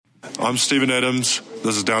I'm Stephen Adams.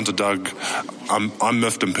 This is Down to Doug. I'm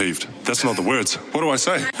miffed and peeved. That's not the words. What do I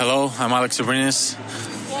say? Hello, I'm Alex Abrinas.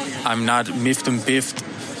 I'm not miffed and peeved.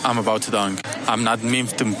 I'm about to dunk. I'm not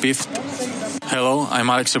miffed and peeved. Hello, I'm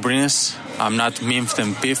Alex Abrinas. I'm not miffed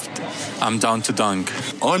and peeved. I'm down to dunk.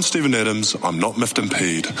 I'm Stephen Adams. I'm not miffed and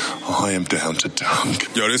peeved. I am down to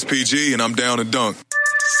dunk. Yo, this PG and I'm down to dunk.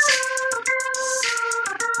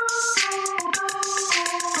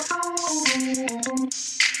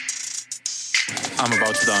 I'm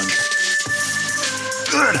about to dunk.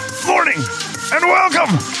 Good morning and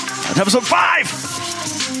welcome to episode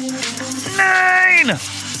 5, 9,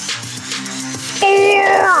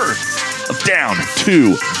 4 of Down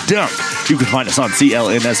to Dunk. You can find us on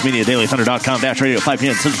CLNS Media, DailyThunder.com, -radio, 5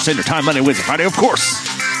 p.m. Central Standard Time, Monday, Wednesday, Friday, of course.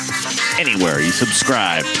 Anywhere you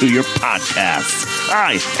subscribe to your podcasts.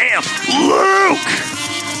 I am Luke.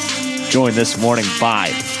 Joined this morning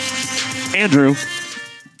by Andrew.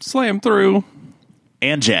 Slam through.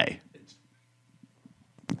 And Jay.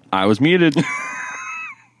 I was muted.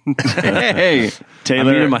 Hey, Taylor.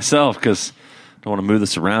 I muted myself because I don't want to move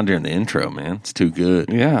this around during the intro, man. It's too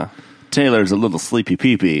good. Yeah. Taylor's a little sleepy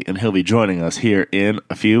peepee, and he'll be joining us here in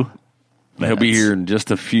a few minutes. He'll be here in just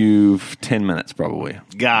a few, 10 minutes probably.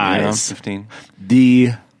 Guys, 15.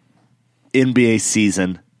 the NBA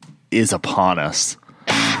season is upon us.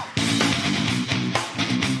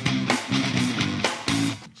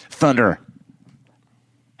 Thunder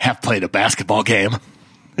have played a basketball game.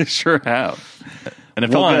 They sure have. And it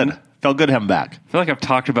felt One. good. Felt good having back. I feel like I've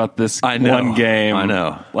talked about this I know. one game. I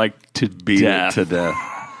know. Like to Beat death. it to death.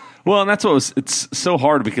 Well, and that's what was, it's so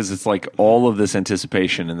hard because it's like all of this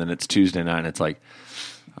anticipation and then it's Tuesday night and it's like,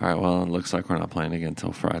 all right, well, it looks like we're not playing again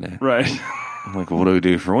until Friday. Right. I'm like, what do we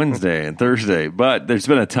do for Wednesday and Thursday? But there's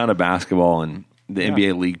been a ton of basketball and the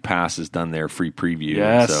NBA League Pass has done their free preview.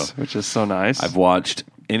 Yes, so which is so nice. I've watched,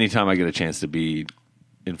 anytime I get a chance to be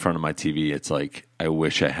in front of my TV, it's like I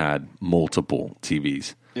wish I had multiple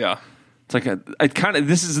TVs. Yeah. It's like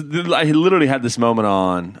I literally had this moment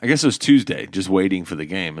on, I guess it was Tuesday, just waiting for the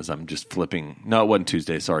game as I'm just flipping. No, it wasn't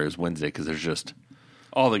Tuesday. Sorry, it was Wednesday because there's just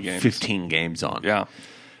all the games. 15 games on. Yeah.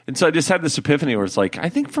 And so I just had this epiphany where it's like, I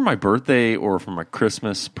think for my birthday or for my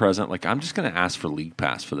Christmas present, like I'm just going to ask for League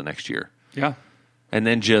Pass for the next year. Yeah. And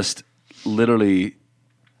then just literally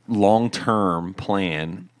long-term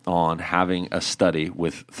plan on having a study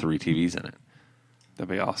with 3 TVs in it. That'd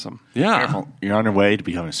be awesome. Yeah. Careful. You're on your way to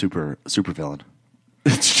becoming a super villain.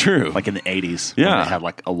 It's true. Like in the 80s. Yeah. When they had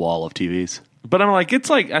like a wall of TVs. But I'm like,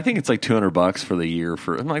 I think it's like $200 for the year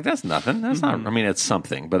for, I'm like, that's nothing. That's not, I mean, it's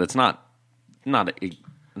something, but it's not an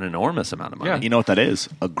enormous amount of money. Yeah. You know what that is?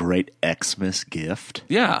 A great Xmas gift.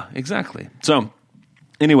 Yeah, exactly. So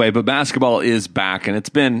anyway, but basketball is back and it's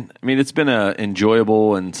been a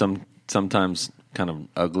enjoyable and sometimes kind of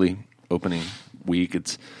ugly opening week.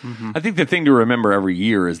 It's I think the thing to remember every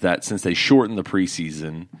year is that since they shortened the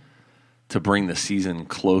preseason to bring the season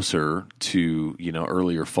closer to,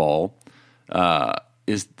 earlier fall,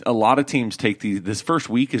 is a lot of teams take this first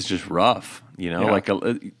week is just rough, like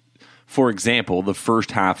for example, the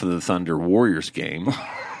first half of the Thunder Warriors game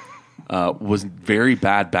was very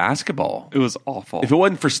bad basketball. It was awful. If it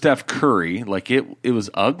wasn't for Steph Curry, like it was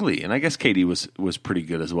ugly. And I guess KD was pretty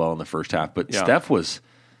good as well in the first half, but Yeah.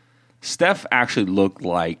 Steph actually looked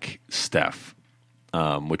like Steph,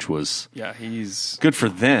 which was he's good for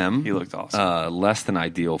them. He looked awesome. Less than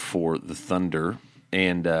ideal for the Thunder.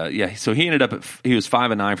 And so he ended up he was 5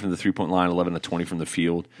 of 9 from the 3-point line, 11 of 20 from the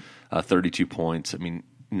field, 32 points. I mean,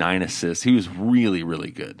 9 assists. He was really, really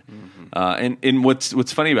good. Mm-hmm. And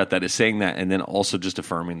what's funny about that is saying that and then also just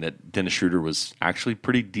affirming that Dennis Schroeder was actually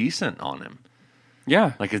pretty decent on him.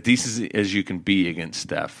 Yeah. Like as decent as you can be against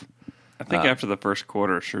Steph. I think after the first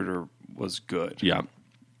quarter, Schroeder was good. Yeah.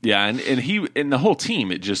 Yeah, and he and the whole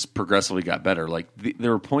team, it just progressively got better. Like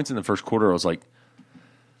there were points in the first quarter I was like,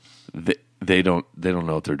 they don't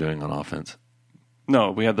know what they're doing on offense.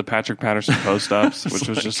 No, we had the Patrick Patterson post-ups, which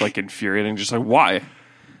was just like infuriating. Just like, why?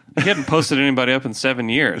 He hadn't posted anybody up in 7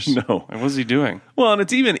 years. No. And what's he doing? Well, and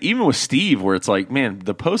it's even with Steve where it's like, man,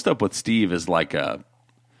 the post-up with Steve is like the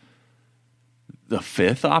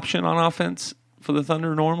 5th option on offense for the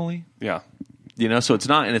Thunder normally. Yeah. So it's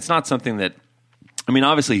not something that, I mean,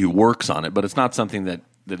 obviously he works on it, but it's not something that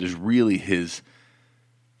is really his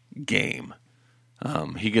game.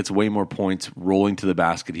 He gets way more points rolling to the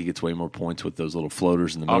basket. He gets way more points with those little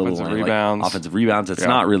floaters in the middle of the line. Rebounds. Offensive rebounds. It's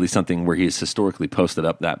not really something where he's historically posted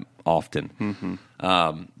up that often.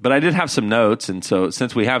 Mm-hmm. But I did have some notes, and so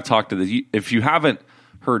since we have talked to if you haven't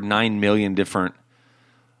heard 9 million different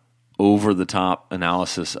over-the-top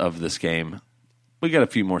analysis of this game, we got a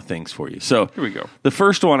few more things for you. So Here we go. The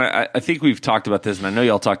first one, I think we've talked about this, and I know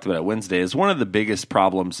y'all talked about it Wednesday, is one of the biggest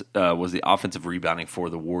problems was the offensive rebounding for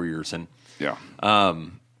the Warriors. And Yeah.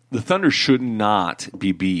 the Thunder should not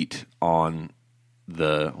be beat on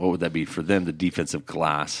what would that be for them, the defensive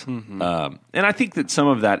glass. Mm-hmm. And I think that some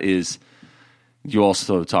of that is, you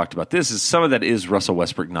also talked about this, is some of that is Russell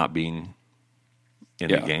Westbrook not being in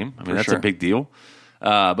the game. I mean, that's sure. a big deal.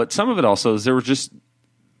 But some of it also is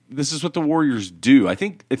this is what the Warriors do. I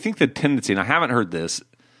think the tendency, and I haven't heard this,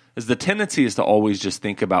 is the tendency is to always just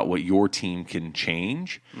think about what your team can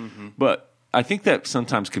change. Mm-hmm. But I think that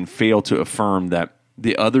sometimes can fail to affirm that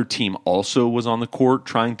the other team also was on the court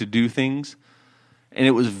trying to do things. And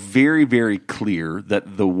it was very, very clear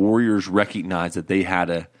that the Warriors recognized that they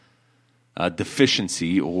had a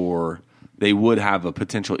deficiency, or they would have a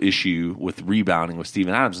potential issue with rebounding with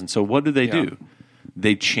Steven Adams. And so what do?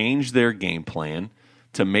 They changed their game plan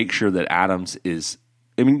to make sure that Adams is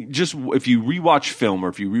 – I mean, just if you rewatch film or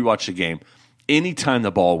if you rewatch the game, anytime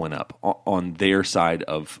the ball went up on their side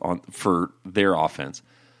for their offense,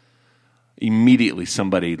 immediately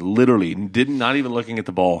somebody literally not even looking at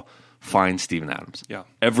the ball finds Steven Adams. Yeah.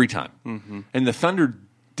 Every time. Mm-hmm. And the Thunder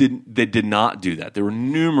did not do that. There were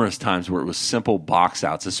numerous times where it was simple box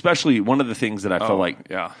outs, especially one of the things that I feel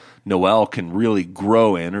like Noel can really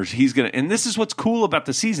grow in, or he's going to, and this is what's cool about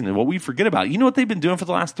the season and what we forget about. You know what they've been doing for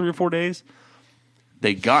the last 3 or 4 days?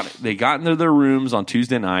 They got into their rooms on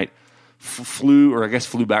Tuesday night,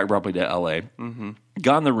 flew back probably to LA,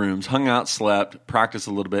 got in the rooms, hung out, slept, practiced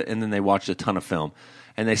a little bit, and then they watched a ton of film.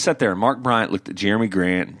 And they sat there, and Mark Bryant looked at Jeremy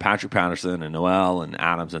Grant and Patrick Patterson and Noel and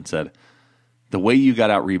Adams and said, the way you got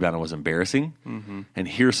out rebounded was embarrassing, and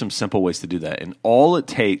here's some simple ways to do that. And all it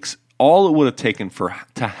would have taken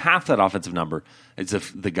to half that offensive number is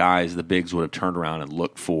if the bigs would have turned around and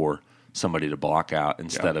looked for somebody to block out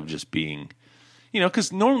instead of just being,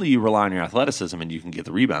 because normally you rely on your athleticism and you can get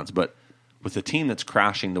the rebounds. But with a team that's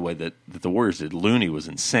crashing the way that the Warriors did, Looney was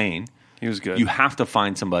insane. He was good. You have to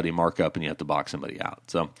find somebody, mark up, and you have to box somebody out.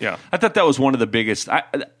 So yeah. I thought that was one of the biggest.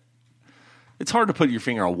 It's hard to put your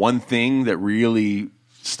finger on one thing that really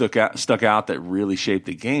stuck out that really shaped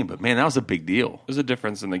the game, but man, that was a big deal. There's a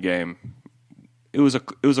difference in the game. It was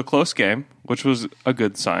a close game, which was a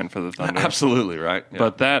good sign for the Thunder. Absolutely, right. Yeah.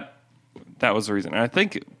 But that was the reason. And I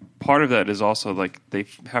think part of that is also like they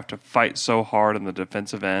have to fight so hard on the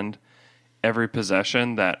defensive end every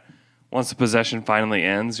possession that once the possession finally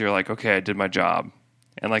ends, you're like, okay, I did my job.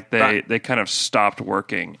 And like they kind of stopped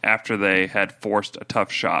working after they had forced a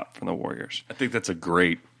tough shot from the Warriors. I think that's a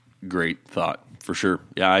great thought for sure.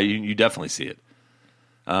 Yeah, you definitely see it.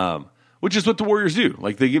 Which is what the Warriors do.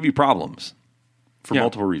 Like they give you problems for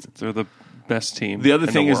multiple reasons. They're the best team. The other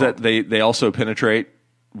thing is world. that they also penetrate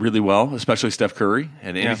really well, especially Steph Curry.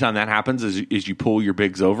 And anytime that happens is you pull your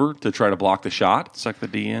bigs over to try to block the shot. Suck the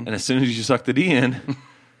D in. And as soon as you suck the D in,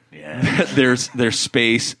 there's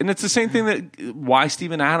space. And it's the same thing that why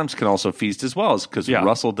Steven Adams can also feast as well, is because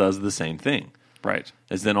Russell does the same thing. Right.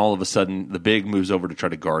 As then all of a sudden the big moves over to try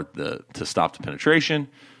to guard to stop the penetration,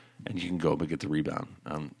 and you can go up and get the rebound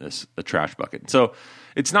on a trash bucket. So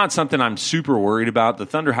it's not something I'm super worried about. The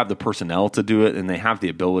Thunder have the personnel to do it, and they have the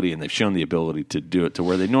ability, and they've shown the ability to do it to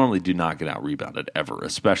where they normally do not get out rebounded ever,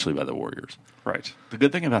 especially by the Warriors. Right. The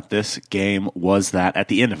good thing about this game was that at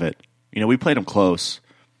the end of it, we played them close.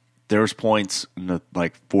 There was points in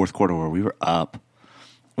the fourth quarter where we were up.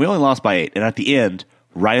 We only lost by 8, and at the end,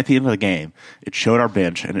 right at the end of the game, it showed our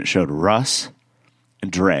bench, and it showed Russ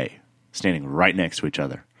and Dre standing right next to each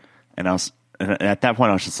other. And at that point,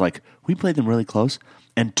 I was just like, we played them really close,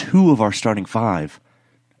 and 2 of our starting 5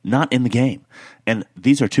 not in the game. And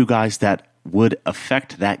these are 2 guys that would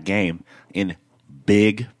affect that game in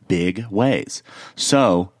big, big ways.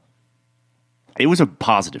 So it was a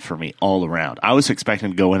positive for me all around. I was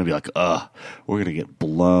expecting to go in and be like, we're going to get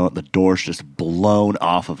blown, the doors just blown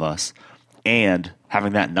off of us. And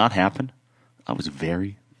having that not happen, I was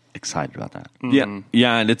very excited about that. Mm-hmm.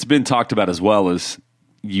 Yeah, and it's been talked about as well as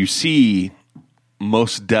you see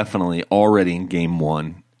most definitely already in game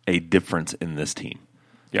 1 a difference in this team.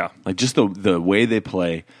 Yeah. Like just the way they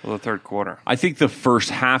play. Well, the third quarter. I think the first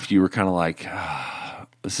half you were kind of like,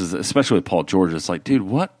 this is, especially with Paul George, it's like, dude,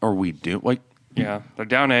 what are we doing? Like, yeah, they're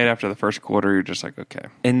down 8 after the first quarter. You're just like, okay.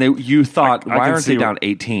 And you thought, I why can aren't see they down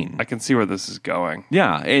 18? I can see where this is going.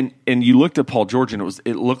 Yeah, and you looked at Paul George, and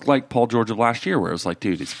it looked like Paul George of last year, where it was like,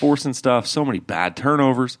 dude, he's forcing stuff, so many bad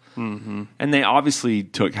turnovers. Mm-hmm. And they obviously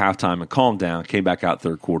took halftime and calmed down, came back out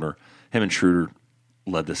third quarter. Him and Schroeder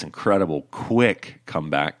led this incredible, quick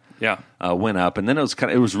comeback. Yeah. Went up, and then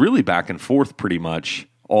it was really back and forth pretty much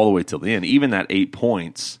all the way till the end. Even that 8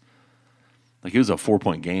 points, Like, it was a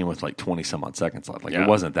 4-point game with like 20 some odd seconds left. Like, Yeah. it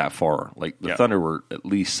wasn't that far. Like, the Yeah. Thunder were at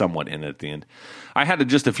least somewhat in it at the end. I had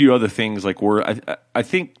just a few other things, like, where I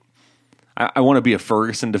think I want to be a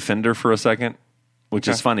Ferguson defender for a second, which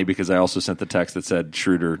is funny because I also sent the text that said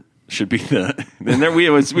Schroeder should be the. And there we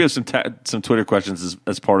have some Twitter questions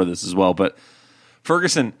as part of this as well. But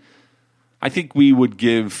Ferguson, I think we would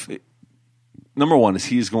give. Number one is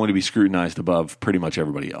he's going to be scrutinized above pretty much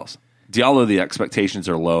everybody else. Diallo, the expectations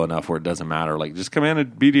are low enough where it doesn't matter. Like, just come in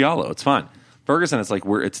and be Diallo. It's fine. Ferguson, it's like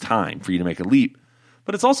it's time for you to make a leap.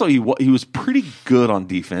 But it's also he was pretty good on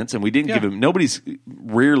defense, and we didn't give him. Nobody's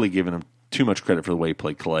rarely given him too much credit for the way he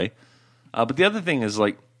played Clay. But the other thing is,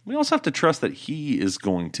 like, we also have to trust that he is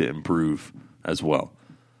going to improve as well.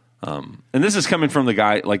 And this is coming from the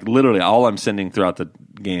guy, like, literally all I'm sending throughout the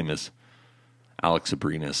game is Alex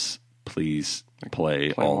Abrinas, please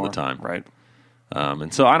play all more, the time. right?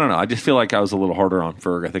 And so I don't know. I just feel like I was a little harder on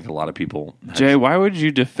Ferg. I think a lot of people. Jay, why would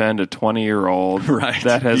you defend a 20-year-old Right,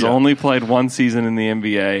 that has yeah. only played one season in the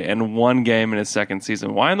NBA and one game in his second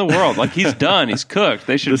season? Why in the world? Like, he's done. He's cooked.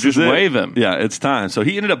 They should This just is it. waive him. Yeah, it's time. So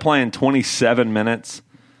he ended up playing 27 minutes.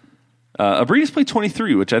 Abrinas played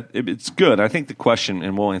 23, which it's good. I think the question,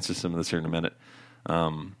 and we'll answer some of this here in a minute,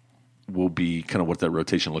 will be kind of what that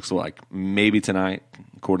rotation looks like. Maybe tonight,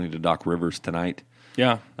 according to Doc Rivers, tonight.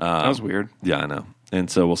 Yeah, that was weird. Yeah, I know. And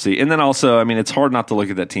so we'll see. And then also, I mean, it's hard not to look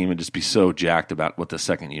at that team and just be so jacked about what the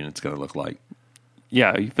second unit's going to look like.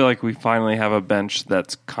 Yeah, you feel like we finally have a bench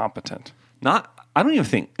that's competent. I don't even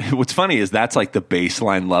think, what's funny is that's like the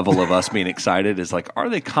baseline level of us being excited is like, are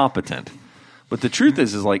they competent? But the truth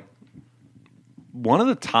is like, one of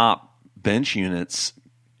the top bench units,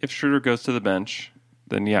 If Schroeder goes to the bench,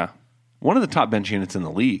 then yeah. one of the top bench units in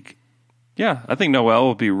the league. Yeah, I think Noel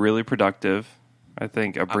will be really productive. I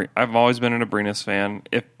think I've always been an Abrinas fan.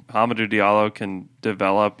 If Hamidou Diallo can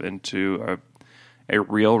develop into a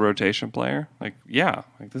real rotation player,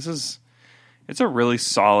 it's a really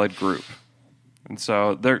solid group. And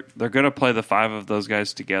so they're going to play the five of those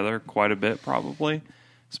guys together quite a bit probably,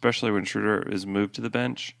 especially when Schroeder is moved to the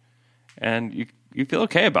bench. And you feel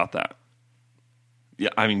okay about that. Yeah,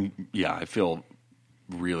 I mean, yeah, I feel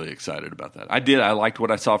really excited about that. I did. I liked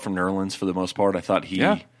what I saw from Nerlens for the most part. I thought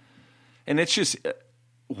and it's just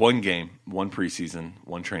one game, one preseason,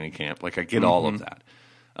 one training camp. Like, I get all of that.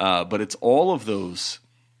 But it's all of those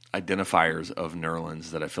identifiers of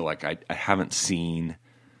Nerlens that I feel like I haven't seen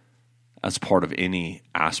as part of any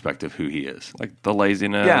aspect of who he is. Like the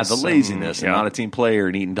laziness. Yeah, the laziness and not a team player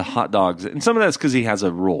and eating hot dogs. And some of that's because he has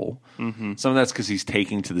a role. Mm-hmm. Some of that's because he's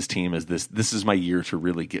taking to this team as this is my year to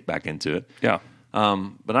really get back into it. Yeah.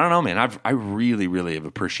 But I don't know, man. I really, really have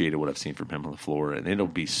appreciated what I've seen from him on the floor, and it'll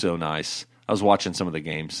be so nice. I was watching some of the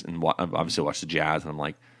games, and obviously watched the Jazz, and I'm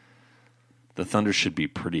like, the Thunder should be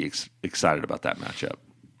pretty excited about that matchup.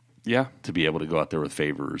 Yeah. To be able to go out there with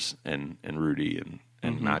Favors and Rudy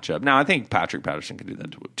and match up. Now, I think Patrick Patterson can do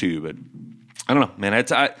that too, but I don't know, man.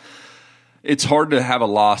 It's hard to have a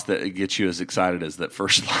loss that gets you as excited as that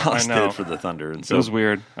first loss did for the Thunder. And so it was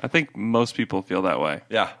weird. I think most people feel that way.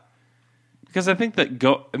 Yeah. Because I think that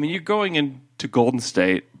you're going into Golden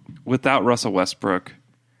State without Russell Westbrook.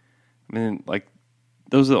 I mean, like,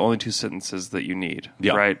 those are the only two sentences that you need,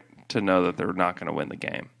 right, to know that they're not going to win the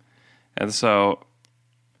game. And so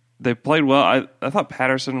they played well. I thought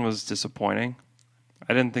Patterson was disappointing.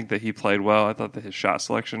 I didn't think that he played well. I thought that his shot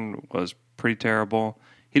selection was pretty terrible.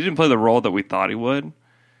 He didn't play the role that we thought he would.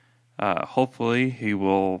 Hopefully,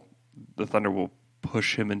 the Thunder will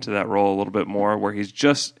push him into that role a little bit more, where he's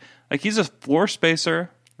just like, he's a floor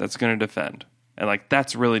spacer that's going to defend, and like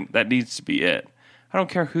that needs to be it. I don't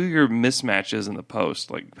care who your mismatch is in the post.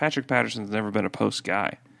 Like, Patrick Patterson's never been a post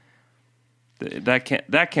guy. That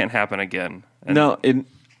can't happen again. And no,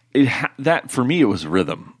 that for me it was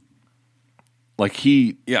rhythm. Like,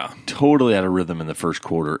 he totally had a rhythm in the first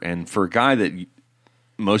quarter, and for a guy that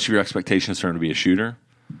most of your expectations are him to be a shooter,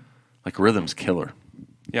 like, rhythm's killer.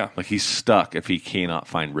 Yeah. Like, he's stuck if he cannot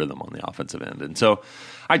find rhythm on the offensive end. And so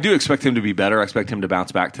I do expect him to be better. I expect him to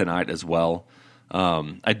bounce back tonight as well.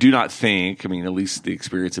 I do not think, at least the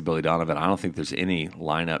experience of Billy Donovan, I don't think there's any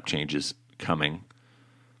lineup changes coming.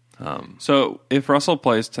 So if Russell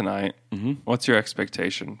plays tonight, what's your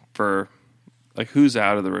expectation for, like, who's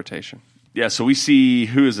out of the rotation? Yeah, so we see,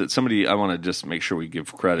 who is it? Somebody, I want to just make sure we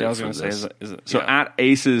give credit. Yeah, I was going to say, is it? So at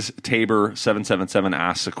Aces Tabor 777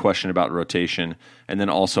 asks a question about rotation, and then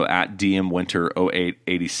also at DM Winter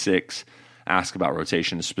 0886 asks about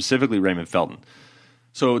rotation, specifically Raymond Felton.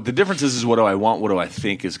 So the difference is what do I want? What do I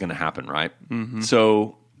think is going to happen, right? Mm-hmm.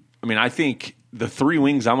 So, I think the three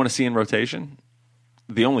wings I want to see in rotation,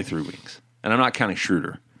 the only three wings, and I'm not counting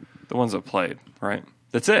Schroeder. The ones that played, right?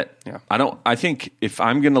 That's it. Yeah. I think if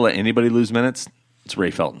I'm going to let anybody lose minutes, it's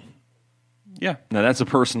Ray Felton. Yeah. Now, that's a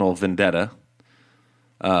personal vendetta,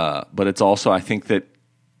 but it's also, I think that,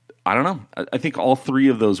 I don't know. I think all three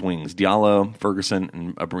of those wings, Diallo, Ferguson,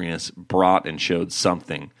 and Abrinas, brought and showed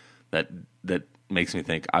something that makes me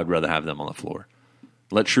think I'd rather have them on the floor.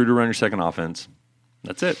 Let Schroeder run your second offense.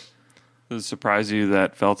 That's it. Does it surprise you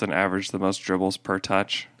that Felton averaged the most dribbles per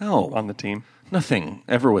touch on the team? Nothing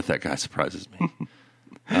ever with that guy surprises me.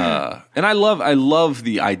 And I love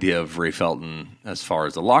the idea of Ray Felton as far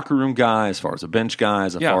as a locker room guy, as far as a bench guy,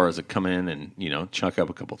 as far as a come in and chuck up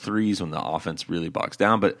a couple threes when the offense really bogs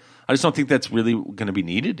down. But I just don't think that's really going to be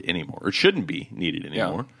needed anymore. Or shouldn't be needed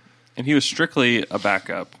anymore. Yeah. And he was strictly a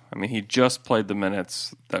backup. I mean, he just played the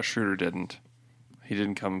minutes that Schroeder didn't. He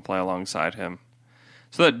didn't come and play alongside him.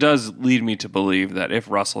 So that does lead me to believe that if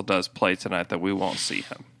Russell does play tonight, that we won't see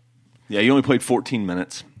him. Yeah, he only played 14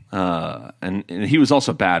 minutes. And he was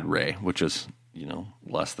also bad, Ray, which is,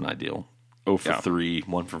 less than ideal. 0 for 3,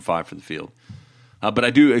 1 for 5 for the field. But I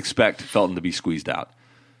do expect Felton to be squeezed out.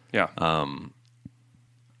 Yeah.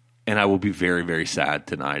 And I will be very, very sad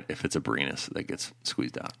tonight if it's Abrinas that gets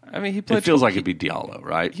squeezed out. I mean, he played. It feels like it'd be Diallo,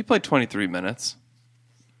 right? He played 23 minutes.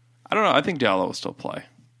 I don't know. I think Diallo will still play.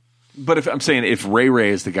 But if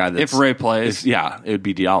Ray is the guy that's... If Ray plays. it would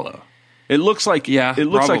be Diallo. It looks like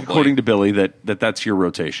probably. according to Billy, that's your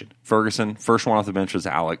rotation. Ferguson, first one off the bench was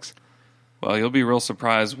Alex. Well, you'll be real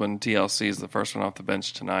surprised when TLC is the first one off the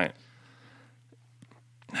bench tonight.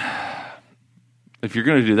 If you're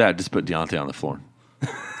going to do that, just put Deontay on the floor.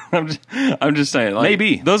 I'm just saying.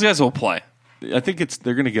 Maybe. Those guys will play. I think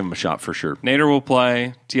they're going to give him a shot for sure. Nader will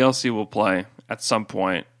play. TLC will play at some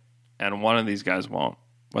point, and one of these guys won't.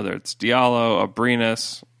 Whether it's Diallo,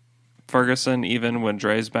 Abrinas, Ferguson, even when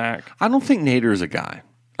Dre's back. I don't think Nader is a guy.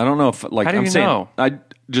 I don't know if How do you know?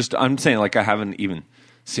 I'm saying I haven't even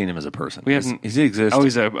seen him as a person. Does he exist? Oh,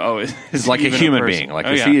 he's like a human being.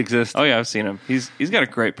 Does he exist? Oh yeah, I've seen him. He's got a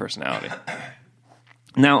great personality.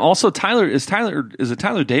 Now, also is it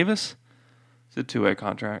Tyler Davis? It's a 2-way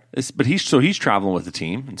contract. But he's traveling with the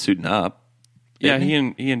team and suiting up. Yeah, he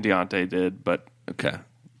and Deontay did, but okay.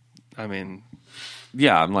 I mean,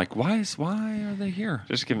 yeah, I'm like, why are they here?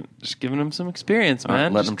 Just giving them some experience,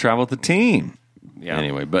 man. Let them travel with the team. Yeah.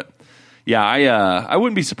 Anyway, but yeah, I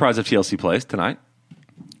wouldn't be surprised if TLC plays tonight.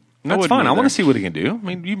 That's fine. I want to see what he can do. I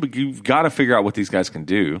mean, you've got to figure out what these guys can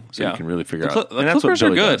do, so you can really figure out. The Clippers are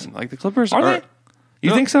good. Does. Like the Clippers are they?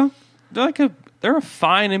 You think so? They're a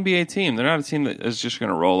fine NBA team. They're not a team that is just going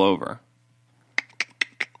to roll over.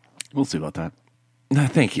 We'll see about that. No,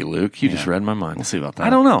 thank you, Luke. You just read my mind. We'll see about that. I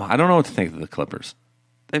don't know. I don't know what to think of the Clippers.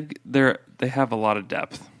 They have a lot of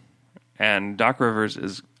depth, and Doc Rivers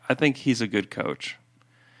is. I think he's a good coach,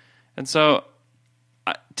 and so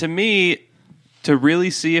to me, to really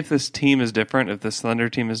see if this team is different, if this Thunder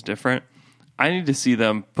team is different, I need to see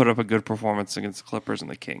them put up a good performance against the Clippers and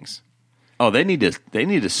the Kings. Oh, they need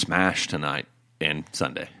to smash tonight and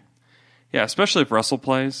Sunday. Yeah, especially if Russell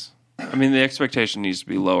plays. I mean, the expectation needs to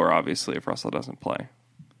be lower, obviously, if Russell doesn't play.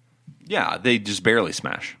 Yeah, they just barely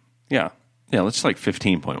smash. Yeah. Yeah, let's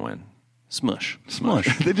 15-point win. Smush.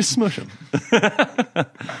 They just smush them.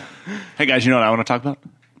 Hey, guys, you know what I want to talk about?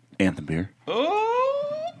 Anthem Beer.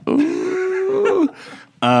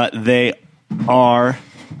 They are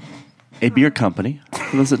a beer company,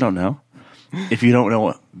 for those that don't know. If you don't know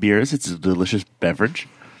what beer is, it's a delicious beverage.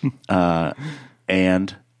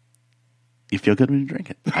 And you feel good when you drink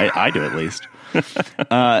it. I do, at least.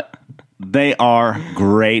 They are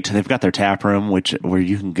great. They've got their tap room, where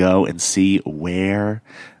you can go and see where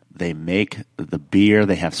they make the beer.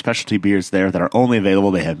 They have specialty beers there that are only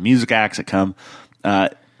available. They have music acts that come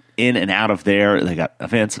in and out of there. They got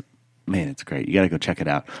events. Man, it's great. You got to go check it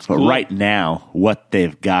out. But right now, what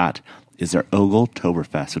they've got is their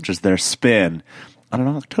Ogletoberfest, which is their spin on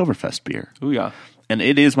an Oktoberfest beer. Ooh, yeah. And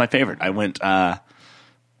it is my favorite. I went a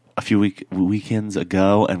few weekends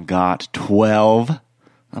ago and got 12.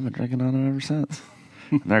 I've been drinking on them ever since.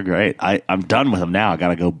 And they're great. I'm done with them now. I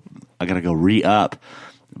gotta go re-up.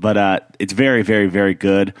 But it's very, very, very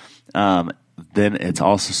good. Then it's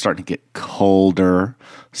also starting to get colder.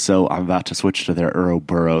 So I'm about to switch to their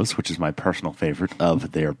Ouroboros, which is my personal favorite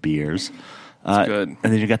of their beers. It's good.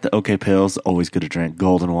 And then you got the OK Pills, always good to drink.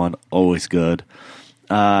 Golden one, always good.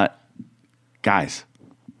 Guys,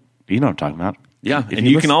 you know what I'm talking about. Yeah, and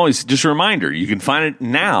you can always, just a reminder, you can find it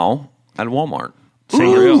now at Walmart.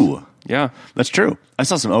 Ooh. Yeah. That's true. I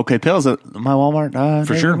saw some OK Pills at my Walmart.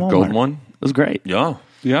 For sure. Walmart. Golden one. It was great. Yeah.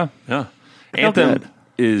 Yeah. Yeah. Felt Anthem good.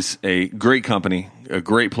 is a great company, a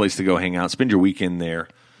great place to go hang out. Spend your weekend there.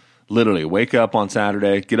 Literally, wake up on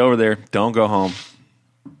Saturday, get over there, don't go home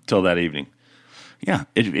till that evening. Yeah,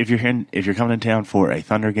 if you're coming in town for a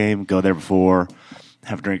Thunder game, go there before,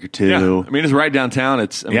 have a drink or two. Yeah. I mean, it's right downtown.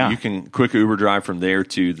 Yeah. You can quick Uber drive from there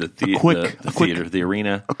to the theater, the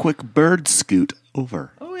arena. A quick bird scoot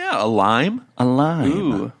over. Oh yeah, a lime. A lime.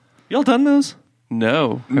 Ooh. Y'all done those?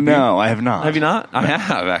 No. No, I have not. Have you not? I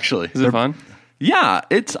have actually. Is it fun? Yeah,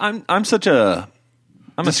 I'm such a.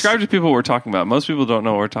 Describe to people what we're talking about. Most people don't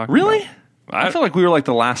know what we're talking about. Really? I feel like we were like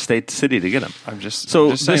the last city to get them. I'm just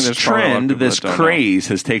So saying this there's probably a lot of trend, people this that don't know. craze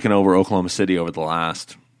has taken over Oklahoma City over the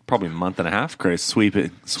last probably month and a half. Crazy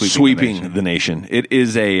sweeping The nation. It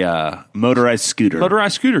is a motorized scooter.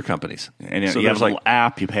 motorized scooter companies. And so you have there's a like little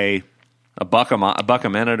app. You pay. a buck a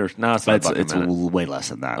minute, or no, it's not It's a buck a minute. way less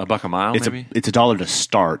than that. A buck a mile, maybe? It's $1 to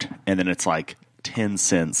start, and then it's like 10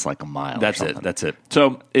 cents like a mile. That's or it. something. That's it.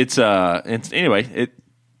 So it's anyway.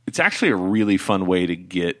 It's actually a really fun way to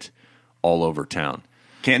get all over town.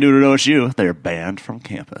 Can't do it at OSU. They're banned from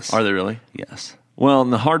campus. Are they really? Yes. Well,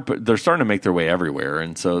 and they're starting to make their way everywhere,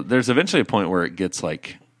 and so there's eventually a point where it gets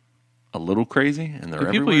like a little crazy, and they're Do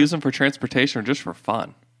people everywhere. use them for transportation or just for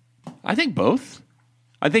fun? I think both.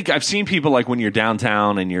 I think I've seen people like when you're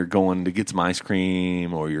downtown and you're going to get some ice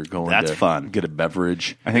cream, or you're going That's to fun. get a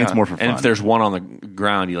beverage. I think it's more for fun. And if there's one on the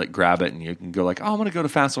ground, you like grab it and you can go like, oh, I'm going to go to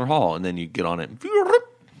Fassler Hall, and then you get on it, and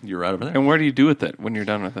you're right over there. And what do you do with it when you're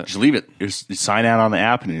done with it? Just leave it. You sign out on the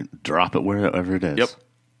app and you drop it wherever it is. Yep.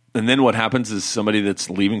 And then what happens is somebody that's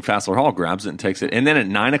leaving Fassler Hall grabs it and takes it. And then at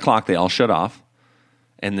 9 o'clock, they all shut off.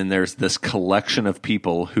 And then there's this collection of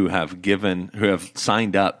people who have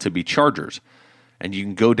signed up to be chargers. And you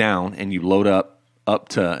can go down and you load up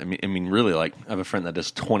to, I mean, really, like, I have a friend that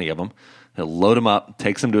does 20 of them. He'll load them up,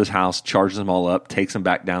 takes them to his house, charges them all up, takes them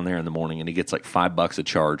back down there in the morning, and he gets like $5 a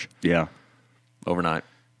charge Yeah. overnight.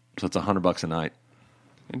 So it's $100 a night.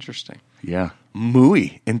 Interesting. Yeah.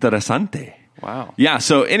 Muy interesante. Wow. Yeah,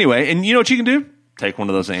 so anyway, and you know what you can do? Take one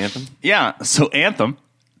of those Anthem. Yeah. So Anthem,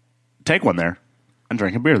 take one there and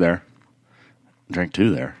drink a beer there. Drink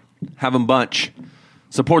two there. Have them bunch.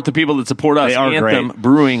 Support the people that support us. They are Anthem great.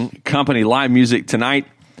 Brewing Company, live music tonight,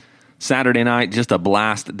 Saturday night, just a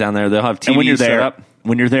blast down there. They'll have TVs And when you're set there, up.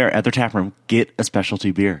 when you're there at their tap room, get a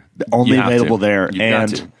specialty beer. Only You have available to. there. You've got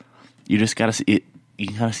And to. you just got to see it. You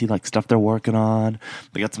can kind of see like stuff they're working on.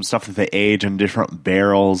 They got some stuff that they age in different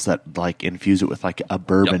barrels that like infuse it with like a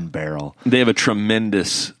bourbon barrel. They have a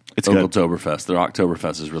tremendous It's good. Oktoberfest. Their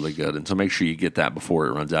Oktoberfest is really good, and so make sure you get that before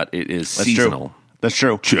it runs out. It is That's seasonal. true. That's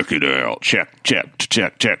true. Check it out. Check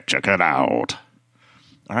it out.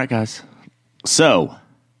 All right, guys. So,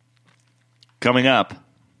 coming up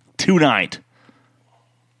tonight,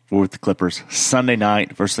 we're with the Clippers. Sunday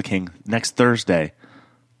night versus the King. Next Thursday,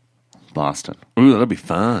 Boston. Ooh, that'll be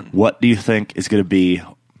fun. What do you think is going to be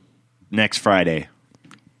next Friday?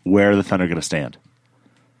 Where are the Thunder going to stand?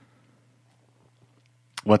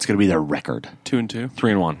 What's going to be their record? 2-2.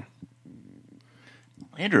 3-1.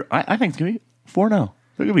 Andrew, I think it's going to be 4-0. They're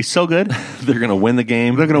going to be so good. They're going to win the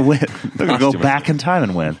game. They're going to win. They're going to go back in time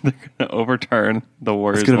and win. Overturn the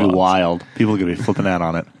Warriors. It's going to be loss. wild. People are going to be flipping out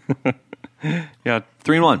on it. Yeah,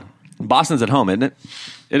 3-1. Boston's at home, isn't it?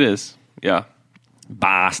 it is. Yeah.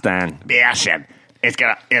 Boston. Boston. It's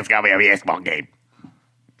gonna be a baseball game.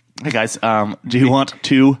 Hey guys, do you want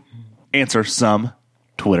to answer some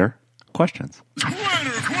Twitter questions?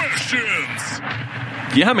 Twitter questions.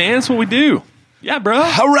 Yeah, man, that's what we do. Yeah, bro.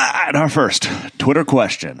 All right, our first Twitter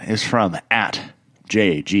question is from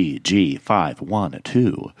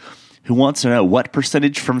 @JGG512, who wants to know what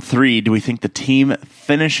percentage from three do we think the team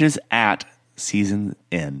finishes at season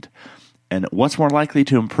end, and what's more likely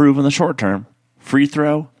to improve in the short term, free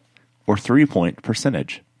throw or 3-point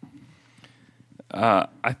percentage? I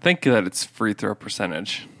think that it's free throw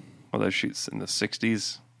percentage. Whether it shoots in the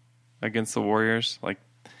 60s against the Warriors. Like,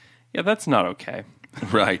 yeah, that's not okay.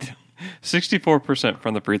 Right. 64%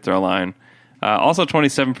 from the free throw line. Also,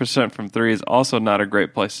 27% from three is also not a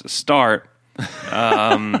great place to start.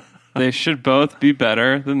 They should both be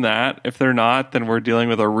better than that. If they're not, then we're dealing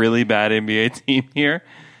with a really bad NBA team here.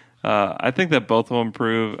 I think that both will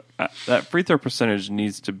improve. That free throw percentage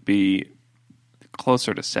needs to be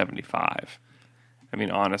closer to 75. I mean,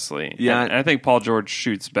 honestly. Yeah. And I think Paul George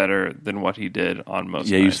shoots better than what he did on most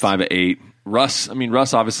Yeah, he was nights. 5 of 8. Russ,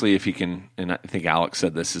 obviously, if he can, and I think Alex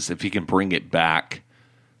said this, is if he can bring it back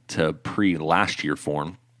to pre-last year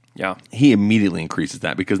form, Yeah. he immediately increases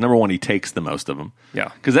that because, number one, he takes the most of them. Yeah.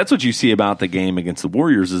 Because that's what you see about the game against the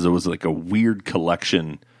Warriors is it was like a weird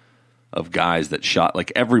collection of guys that shot,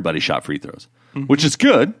 like everybody shot free throws, which is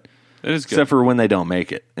good. It is good. Except for when they don't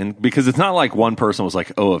make it. And because it's not like one person was like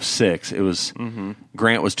 0 of 6. It was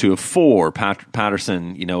Grant was 2 of 4.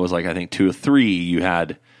 Patterson, was like I think 2 of 3. You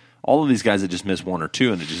had all of these guys that just missed 1 or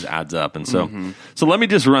 2, and it just adds up. And so let me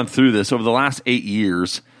just run through this. Over the last 8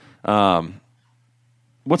 years,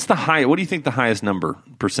 what's the high? What do you think the highest number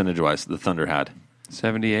percentage-wise the Thunder had?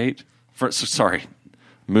 78. Sorry.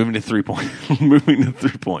 Moving to 3 point. Moving to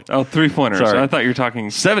 3 point. Oh, 3-pointers. Sorry. I thought you were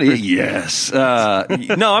talking 78. Yes. No,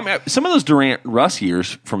 I mean, some of those Durant Russ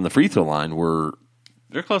years from the free throw line were.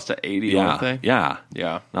 They're close to 80, aren't they? Yeah.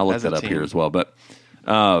 I'll look As that a up team. here as well. But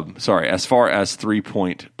sorry, as far as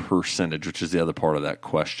 3-point percentage, which is the other part of that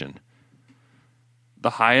question.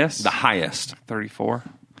 The highest? The highest. 34.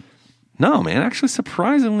 No, man, actually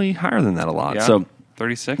surprisingly higher than that a lot. Yeah. So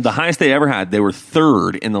 36. the highest they ever had, they were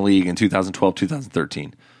third in the league in 2012,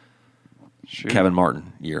 2013. Shoot. Kevin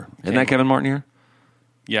Martin year. Isn't that Kevin Martin year?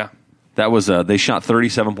 Yeah. That was they shot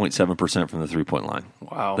 37.7% from the 3-point line.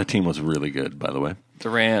 Wow. The team was really good, by the way.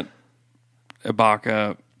 Durant,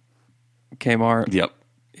 Ibaka, Kmart. Yep.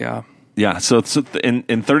 Yeah. Yeah, so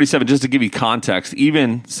in 37, just to give you context,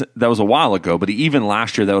 even that was a while ago, but even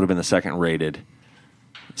last year that would have been the second ranked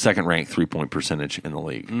 3-point percentage in the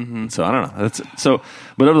league. So I don't know.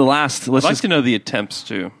 But over the last, I'd like to know the attempts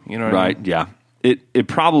too. You know what I right? mean? Yeah, it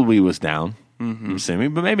probably was down, I'm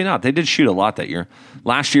assuming, but maybe not. They did shoot a lot that year.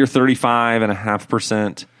 Last year,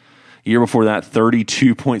 35.5%. Year before that,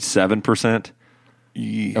 32.7%.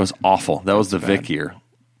 That was awful. That was the Vic year.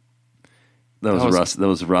 That was Russ. That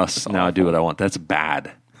was Russ. Now I do what I want. That's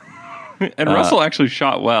bad. And Russell actually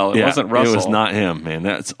shot well. It wasn't Russell. It was not him, man.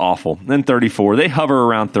 That's awful. Then 34. They hover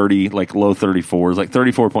around 30, like low 34s, like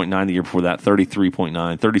 34.9 the year before that, 33.9,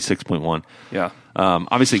 36.1. Yeah.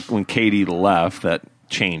 Obviously, when Katie left, that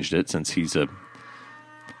changed it since he's a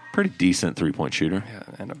pretty decent 3-point shooter Yeah,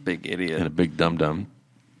 and a big idiot. and a big dum-dum.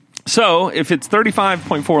 So if it's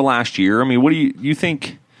 35.4 last year, I mean, what do you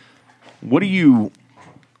think? What's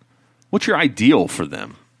your ideal for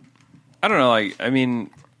them? I don't know.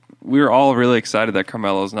 We were all really excited that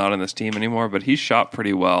Carmelo's not on this team anymore, but he shot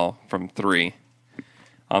pretty well from 3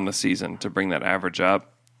 on the season to bring that average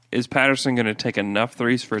up. Is Patterson going to take enough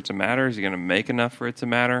threes for it to matter? Is he going to make enough for it to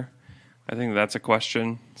matter? I think that's a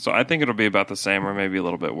question. So I think it'll be about the same or maybe a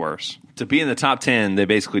little bit worse. To be in the top 10, they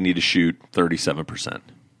basically need to shoot 37%.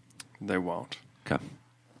 They won't. Okay.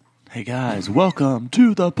 Hey guys, welcome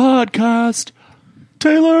to the podcast.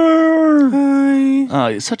 Taylor! Hi. Oh,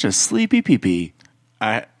 you're such a sleepy pee-pee.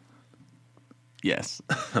 Yes.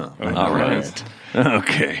 All right.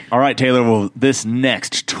 Okay. All right, Taylor, well, this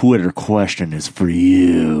next Twitter question is for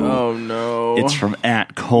you. Oh, no. It's from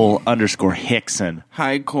 @Cole_Hickson,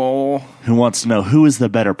 Hi, Cole. who wants to know who is the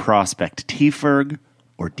better prospect, T-Ferg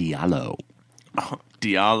or Diallo?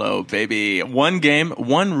 Diallo, baby. One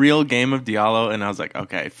real game of Diallo, and I was like,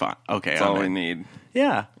 okay, fine. Okay, That's all we need.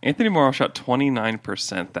 Yeah. Anthony Morrow shot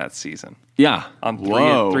 29% that season Yeah. on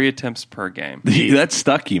Whoa. three attempts per game. That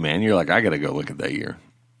stuck you, man. You're like, I got to go look at that year.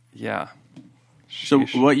 Yeah. So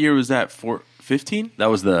Sheesh. what year was that? 15? That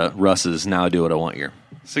was the Russ's Now I Do What I Want year.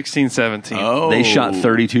 16-17. Oh. They shot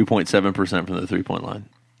 32.7% from the 3-point line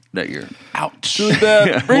that year. Ouch.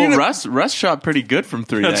 Well, Russ shot pretty good from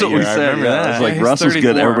 3 That's that what year. we I said. remember Yeah. that. It was like He's Russ was good.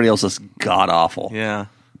 34. Everybody else was god awful. Yeah.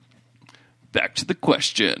 Back to the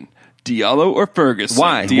question. Diallo or Ferguson?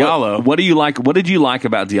 Why? Diallo. What do you like? What did you like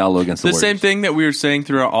about Diallo against the The Warriors? same thing that we were saying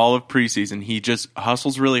throughout all of preseason. He just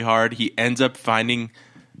hustles really hard. He ends up finding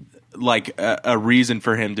like a reason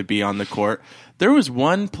for him to be on the court. There was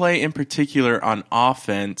one play in particular on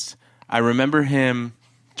offense. I remember him.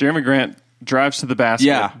 Jeremy Grant drives to the basket.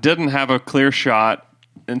 Yeah. Didn't have a clear shot.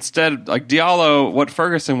 Instead, like Diallo, what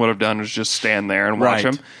Ferguson would have done was just stand there and watch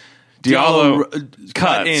Right. him. Diallo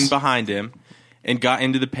cut cuts. in behind him and got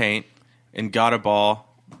into the paint and got a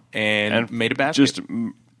ball and made a basket. Just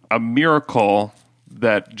a miracle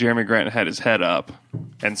that Jeremy Grant had his head up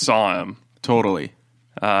and saw him. totally.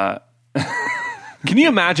 Can you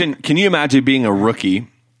imagine being a rookie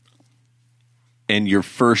and your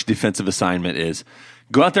first defensive assignment is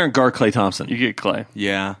go out there and guard Klay Thompson? You get Clay.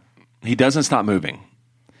 Yeah. He doesn't stop moving.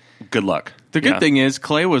 Good luck. The good Yeah. thing is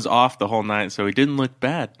Clay was off the whole night, so he didn't look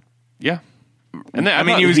bad. Yeah. And then, I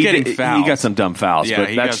mean, he was getting fouled. He got some dumb fouls, Yeah, but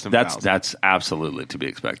he got that's some that's fouls. that's absolutely to be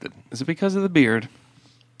expected. Is it because of the beard?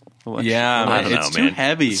 Yeah, I don't it's know, too man.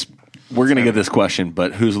 heavy. We're gonna get this question,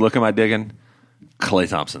 but who's looking at digging? Klay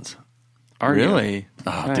Thompson's. Are you? Really?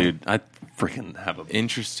 Oh, Right. dude, I freaking have a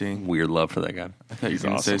Interesting. weird love for that guy. I thought you were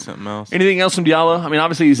going to say something else. Anything else from Diallo? I mean,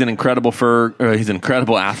 obviously he's an incredible he's an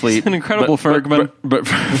incredible athlete. He's an incredible Fergman. but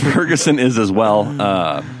Ferguson is as well.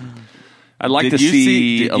 I'd like Did to you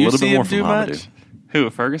see did a you little see bit more him from do Mamadou. much? Who,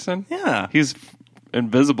 Ferguson? Yeah. He's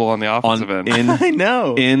invisible on the offensive end. I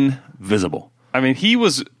know. Invisible. I mean,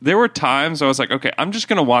 there were times I was like, okay, I'm just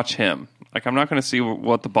going to watch him. Like, I'm not going to see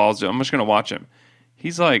what the ball's doing. I'm just going to watch him.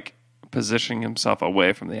 He's like positioning himself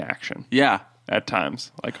away from the action Yeah. at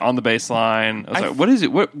times, like on the baseline. I was like, what is it?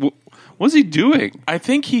 What's he doing? I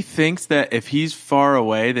think he thinks that if he's far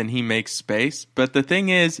away, then he makes space. But the thing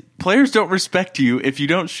is, players don't respect you if you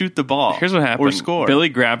don't shoot the ball. Here's what happened. Or score. Billy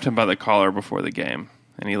grabbed him by the collar before the game,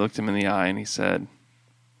 and he looked him in the eye, and he said,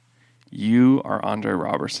 "You are Andre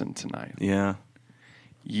Robertson tonight. Yeah.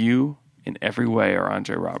 You, in every way, are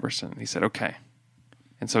Andre Robertson." He said, "Okay."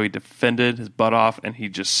 And so he defended his butt off, and he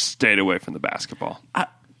just stayed away from the basketball.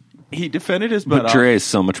 He defended his butt But Dre is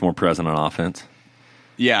so much more present on offense.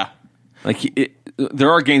 Yeah. Like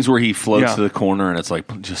there are games where he floats Yeah. to the corner, and it's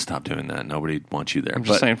like, just stop doing that. Nobody wants you there. I'm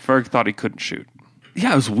just saying, Ferg thought he couldn't shoot.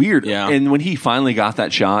 Yeah, it was weird. Yeah. And when he finally got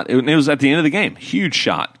that shot, it was at the end of the game. Huge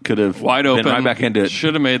shot. Could have Wide been open. right back into it.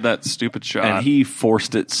 Should have made that stupid shot. And he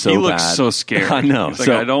forced it so he bad. looked so scared. I know. He's like,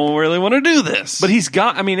 So- I don't really want to do this. But he's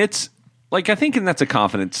got, I mean, it's like, I think, and that's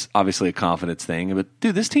obviously a confidence thing. But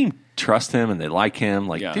dude, this team trusts him and they like him.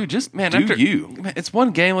 Like, Yeah. dude, just man, do you. Man, it's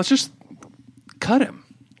one game. Let's just cut him.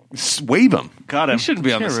 Just wave him. Got him. He shouldn't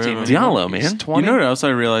be on this team. Diallo, anymore. man. He's 20. You know what else I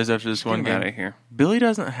realized after this one Get game? out of here. Billy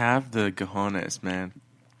doesn't have the cojones, man.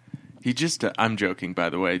 He just, I'm joking, by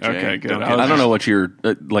the way, Jay. Okay, good. Don't I get- was- I don't know what you're,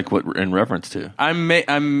 what in reference to. I'm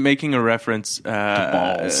making a reference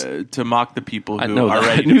balls. to mock the people who I know are that.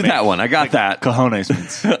 ready I knew to make- that one. I got that. Cojones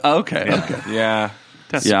means. Okay. Yeah.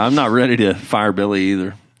 Yeah, I'm not ready to fire Billy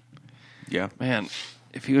either. Yeah. Man,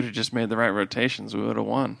 if he would have just made the right rotations, we would have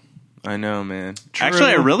won. I know, man.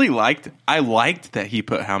 Actually, I liked that he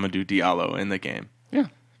put Hamidou Diallo in the game. Yeah.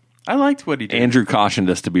 I liked what he did. Andrew cautioned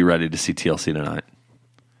us to be ready to see TLC tonight.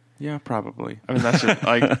 Yeah, probably. I mean, that's just,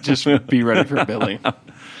 like, just be ready for Billy.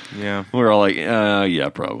 Yeah. We're all like, yeah,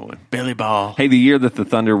 probably. Billy Ball. Hey, the year that the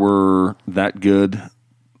Thunder were that good,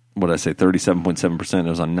 what did I say, 37.7%, it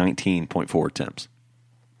was on 19.4 attempts.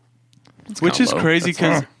 Which is low. crazy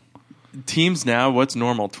because teams now, what's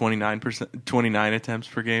normal? 29 attempts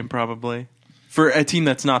per game, probably. For a team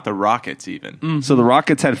that's not the Rockets, even. So the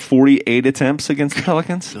Rockets had 48 attempts against the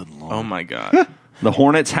Pelicans. Oh, my God. The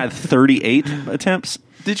Hornets had 38 attempts.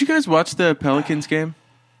 Did you guys watch the Pelicans game?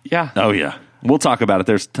 Yeah. Oh, yeah. We'll talk about it.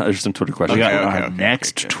 There's some Twitter questions. We got Okay, our okay,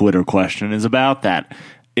 next okay. Twitter question is about that.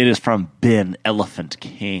 It is from Ben Elephant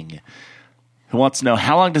King, who wants to know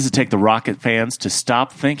how long does it take the Rocket fans to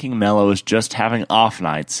stop thinking Melo is just having off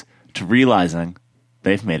nights to realizing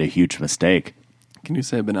they've made a huge mistake. Can you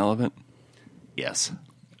say benevolent? Yes,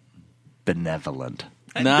 benevolent.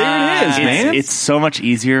 There it is, man. It's so much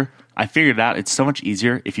easier. I figured it out. It's so much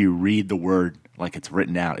easier if you read the word like it's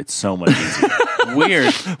written out. It's so much easier.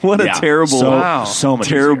 Weird. What a Yeah. terrible, So much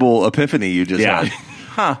terrible epiphany you just Yeah.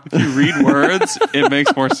 had. If you read words, it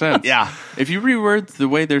makes more sense. Yeah. If you read words the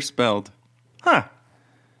way they're spelled.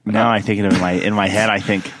 Now I think it in my head. I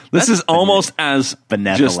think This is almost as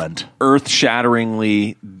benevolent. just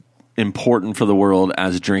earth-shatteringly important for the world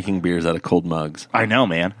as drinking beers out of cold mugs. I know,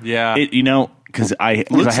 man. Yeah. Because I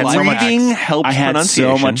had Looks so like much. reading helps I had so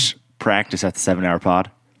pronunciation. much practice at the 7-hour pod,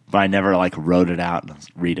 but I never wrote it out and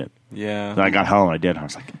read it. Yeah. Then I got home and I did. And I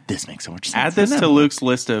was like, this makes so much sense. Add this to Luke's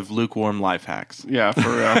list of lukewarm life hacks. Yeah, for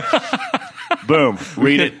real. Boom.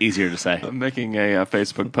 Read it. Easier to say. I'm making a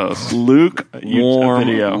Facebook post. Luke Warm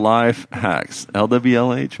video. Life Hacks.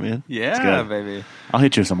 LWLH, man. Yeah, good. baby. I'll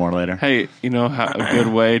hit you with some more later. Hey, you know how a good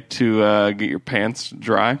way to get your pants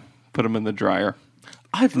dry? Put them in the dryer.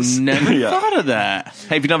 I've never thought of that.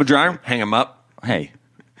 Hey, if you don't have a dryer, hang them up. Hey,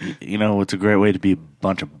 you know what's a great way to be a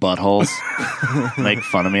bunch of buttholes? Make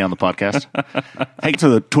fun of me on the podcast. Hey, to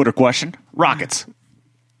the Twitter question. Rockets.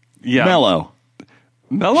 Yeah. Melo.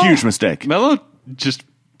 Melo? Huge mistake. Melo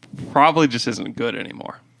probably just isn't good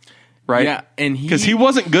anymore. Right? Yeah, and because he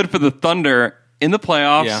wasn't good for the Thunder in the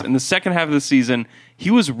playoffs. Yeah. In the second half of the season,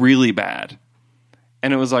 he was really bad.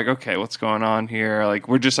 And it was like, okay, what's going on here? Like,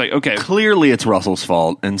 we're just like, okay. Clearly, it's Russell's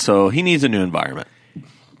fault, and so he needs a new environment.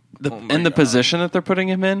 The position that they're putting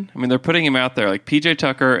him in, I mean, they're putting him out there. Like, PJ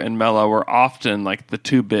Tucker and Melo were often like the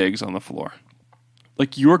two bigs on the floor.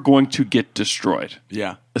 Like, you're going to get destroyed.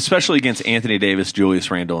 Yeah. Especially against Anthony Davis, Julius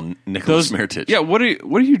Randle, and Nicholas Mirotic. Yeah, what are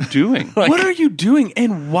you doing? What are you doing?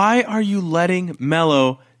 And why are you letting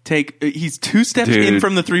Melo take... He's 2 steps Dude, in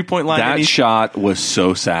from the three-point line. that and shot was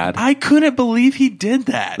so sad. I couldn't believe he did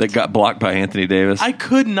that. That got blocked by Anthony Davis. I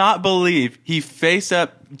could not believe he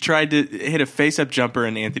tried to hit a face-up jumper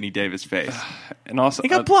in Anthony Davis' face. And also, He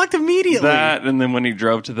got blocked immediately. that, and then when he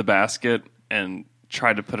drove to the basket and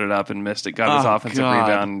tried to put it up and missed it, got his Oh, offensive God.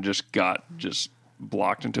 rebound and just got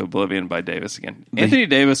blocked into oblivion by Davis again. Anthony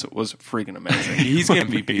Davis was freaking amazing. He's going to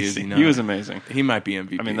MVP, is he not? He was amazing. He might be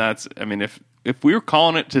MVP. I mean, if we were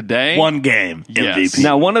calling it today, One game Yes. MVP.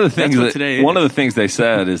 Now, one of the things what that today one is. of the things they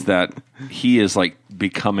said is that he is like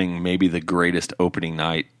becoming maybe the greatest opening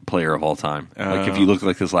night player of all time. Like if you look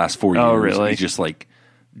like his last 4 years, Oh, really? he's just like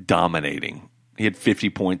dominating. He had 50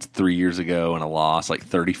 points 3 years ago and a loss, like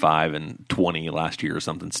 35 and 20 last year or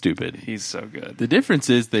something stupid. he's so good. the difference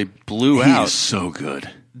is they blew He out. is so good.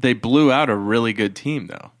 They blew out a really good team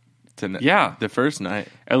though. Yeah. the first night.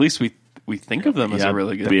 At least we think of them as a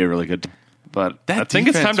really good. Be a really good. But That I think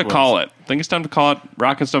it's time defense to was- call it. I think it's time to call it.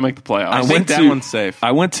 Rockets don't make the playoffs. I think that one's safe.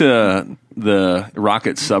 I went to the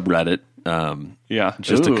Rockets subreddit yeah,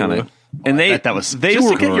 just to Ooh. kind of, and that was they just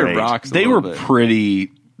were to get your rocks a They little were bit.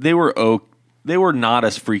 pretty. They were not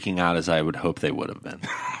as freaking out as I would hope they would have been.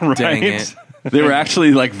 Dang it. They were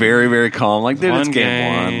actually like very, very calm. Like, dude, it's One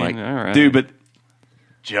game one. game. Like, All right. dude, but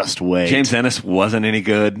Just wait. James Ennis wasn't any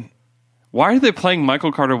good. Why are they playing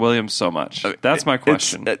Michael Carter Williams so much? That's my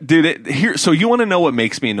question. Dude. Here, so you want to know what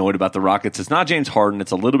makes me annoyed about the Rockets? It's not James Harden.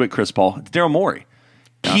 It's a little bit Chris Paul. It's Daryl Morey.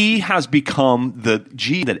 He has become the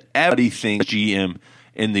G that everybody thinks GM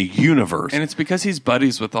in the universe. And it's because he's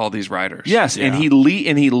buddies with all these writers. Yes, and he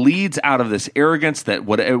leads out of this arrogance that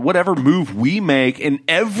whatever move we make, and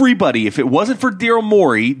everybody, if it wasn't for Daryl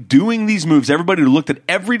Morey doing these moves, everybody looked at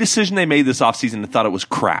every decision they made this offseason and thought it was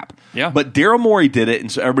crap. Yeah. But Daryl Morey did it,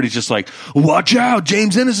 and so everybody's just like, watch out,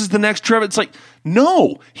 James Ennis is the next Trevor. It's like,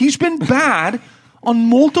 no, he's been bad on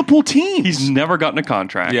multiple teams. He's never gotten a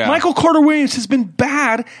contract. Yeah. Michael Carter Williams has been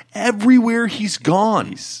bad everywhere he's gone.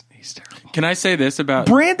 He's terrible. Can I say this about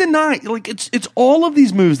Brandon Knight, like it's all of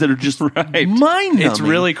these moves that are just mind-numbing. It's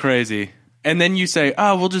really crazy. And then you say,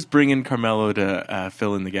 oh, we'll just bring in Carmelo to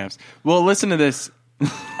fill in the gaps. Well, listen to this.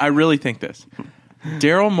 I really think this.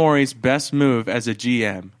 Daryl Morey's best move as a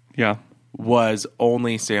GM Yeah. was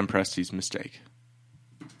only Sam Presti's mistake.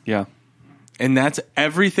 Yeah. And that's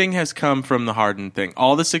everything has come from the Harden thing.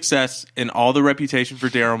 All the success and all the reputation for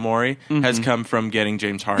Daryl Morey has come from getting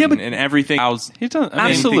James Harden. but- and everything else. He's done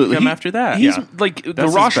Absolutely. Come after that. He's Yeah. like the That's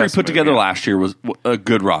his roster he best put move, together yeah. last year was a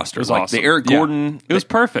good roster. was like awesome. the Eric Yeah. Gordon, It was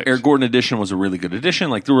perfect. Eric Gordon addition was a really good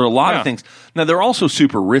addition. Like there were a lot Yeah. of things. Now they're also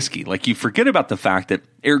super risky. Like you forget about the fact that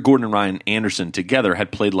Eric Gordon and Ryan Anderson together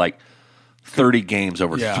had played like 30 games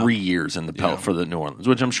over Yeah. 3 years in the for the New Orleans,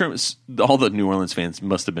 which I'm sure all the New Orleans fans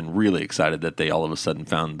must have been really excited that they all of a sudden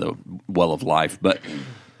found the well of life. But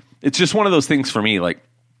it's just one of those things for me. Like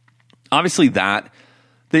obviously that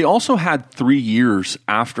they also had 2 years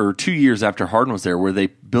after Harden was there where they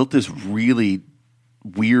built this really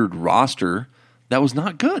weird roster that was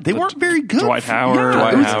not good. They weren't very good. Dwight Howard. Yeah,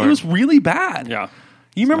 Dwight it Howard. was really bad. Yeah.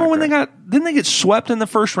 You remember not when great. didn't they get swept in the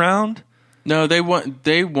first round? No, they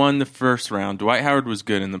won the first round. Dwight Howard was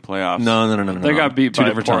good in the playoffs. No. They got beat Two by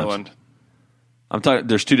different times. Portland. I'm talking.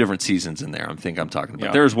 There's 2 different seasons in there. I'm talking about.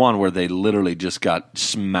 Yeah. There's one where they literally just got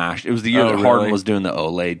smashed. It was the year that Harden really? was doing the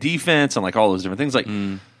Olay defense and like all those different things. Like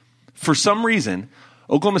for some reason,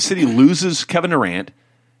 Oklahoma City loses Kevin Durant,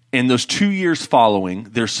 and those 2 years following,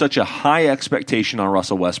 there's such a high expectation on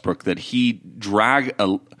Russell Westbrook that he dragged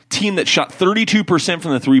a team that shot 32%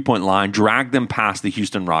 from the 3-point line, dragged them past the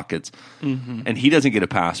Houston Rockets, and he doesn't get a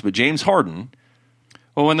pass. But James Harden,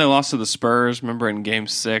 Well, when they lost to the Spurs, remember in Game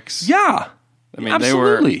 6? yeah, I mean,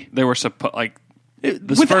 absolutely. they were like the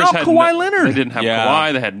Without Spurs had Kawhi Leonard. They didn't have Yeah.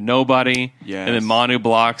 Kawhi. They had nobody. Yes. And then Manu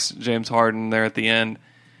blocks James Harden there at the end.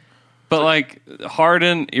 But like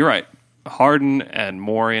Harden, you're right. Harden and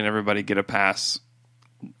Morey and everybody get a pass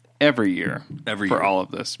every year Every for year. all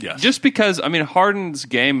of this. Yes. Just because I mean Harden's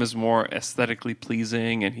game is more aesthetically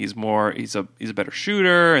pleasing and he's a better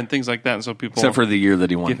shooter and things like that. And so people Except for the year that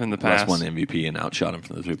he won, Give him the Russ pass. won MVP and outshot him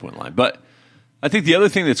from the 3-point line. But I think the other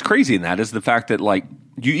thing that's crazy in that is the fact that like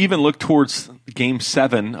you even look towards Game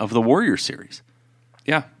 7 of the Warriors series.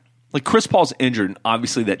 yeah. Like Chris Paul's injured, and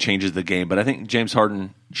obviously that changes the game. But I think James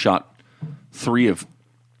Harden shot 3 of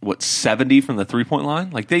 70 from the 3-point line.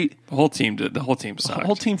 Like The whole team did. The whole team the sucked.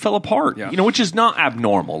 whole team fell apart. Yeah. You know, which is not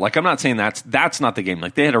abnormal. Like I'm not saying that's not the game.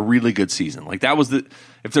 Like they had a really good season. Like that was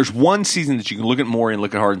if there's one season that you can look at Morey and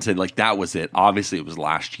look at Harden and say like that was it. Obviously it was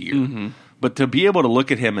last year. But to be able to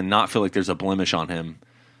look at him and not feel like there's a blemish on him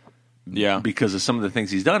Yeah. because of some of the things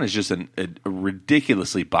he's done is just a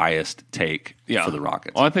ridiculously biased take Yeah. for the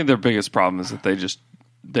Rockets. Well, I think their biggest problem is that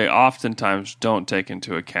they oftentimes don't take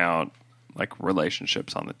into account like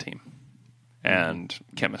relationships on the team and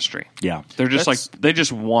chemistry. Yeah. They're just That's- they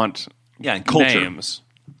just want Yeah, and culture. names.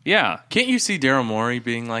 Yeah. Can't you see Daryl Morey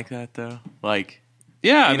being like that though? Like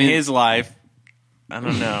Yeah, I in mean his life, I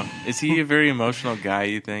don't know. Is he a very emotional guy?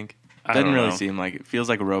 You think? Doesn't don't really know. seem like it. Feels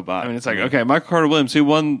like a robot. I mean, it's like, okay, Michael Carter-Williams, who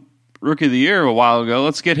won Rookie of the Year a while ago.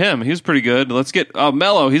 Let's get him. He was pretty good. Let's get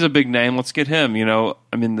Melo. He's a big name. Let's get him. You know,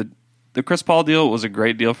 I mean, the Chris Paul deal was a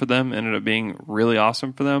great deal for them. Ended up being really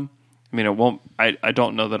awesome for them. I mean, it won't. I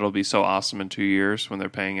don't know that it'll be so awesome in 2 years when they're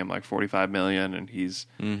paying him like $45 million, and he's,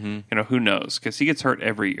 you know, who knows, because he gets hurt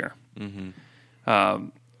every year.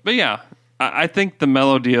 But yeah, I think the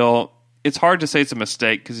Melo deal. It's hard to say it's a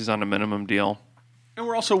mistake because he's on a minimum deal. And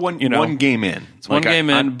we're also one know, game in. It's one game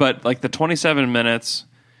in, but like the 27 minutes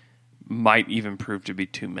might even prove to be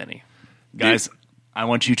too many. Guys, I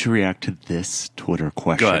want you to react to this Twitter Go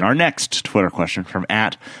question. ahead. Our next Twitter question from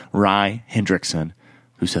 @Rye Hendrickson,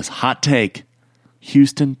 who says, "Hot take: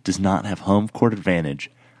 Houston does not have home court advantage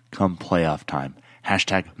come playoff time.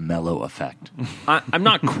 #Melo effect." I'm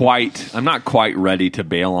not quite ready to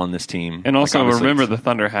bail on this team. And also, Like, obviously remember it's- the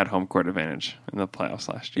Thunder had home court advantage in the playoffs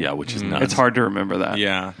last year. yeah, which is nuts. It's hard to remember that.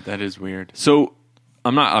 yeah, that is weird. So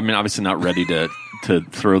I'm not. I mean, obviously not ready to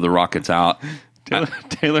throw the Rockets out.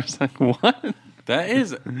 Taylor's like, what? That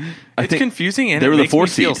is, it's think confusing and they it were the makes me 4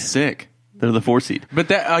 feel seed. sick. They're the 4 seed. But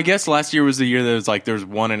that, I guess last year was the year that was like there was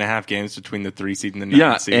 1.5 games between the 3 seed and the 9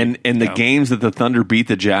 Yeah, seed. and the games that the Thunder beat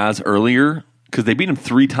the Jazz earlier, because they beat them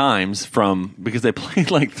 3 times because they played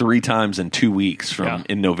like 3 times in 2 weeks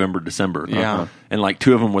in November, December. Yeah. And like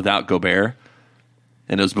 2 of them without Gobert.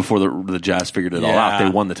 And it was before the Jazz figured it all out. Yeah. They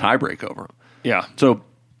won the tiebreak over them. Yeah. So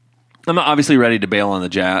I'm not obviously ready to bail on the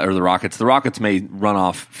Jazz or the Rockets. The Rockets may run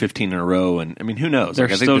off 15 in a row, and I mean, who knows? They're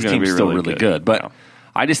Like, I still think this gonna team's be still really really good. good. But Yeah.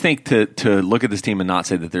 I just think to look at this team and not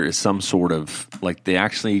say that there is some sort of like they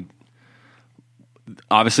actually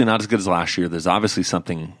obviously not as good as last year. There's obviously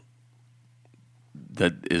something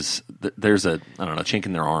that is there's a I don't know chink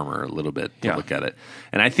in their armor a little bit to look at it,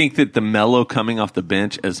 and I think that the Melo coming off the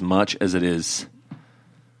bench as much as it is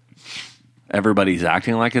everybody's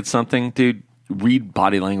acting like it's something, dude. Read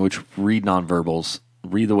body language, read nonverbals,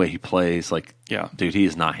 read the way he plays. Like, dude, he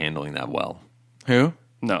is not handling that well. Who?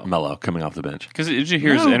 No. Melo coming off the bench. Because did you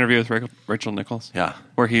hear his interview with Rachel Nichols? Yeah.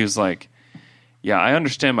 Where he was like, yeah, I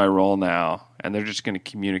understand my role now, and they're just going to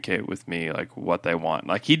communicate with me like what they want.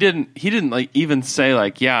 Like he didn't like even say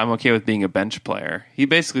like, yeah, I'm okay with being a bench player. He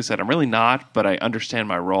basically said, I'm really not, but I understand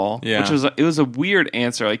my role. Yeah. It was a weird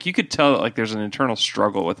answer. Like you could tell that like there's an internal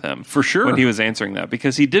struggle with him For sure. when he was answering that,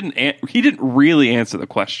 because he didn't really answer the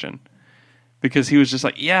question. Because he was just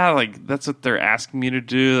like, yeah, like that's what they're asking me to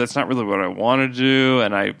do. That's not really what I want to do,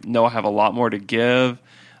 and I know I have a lot more to give.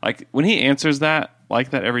 Like when he answers that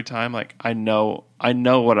like that every time, like I know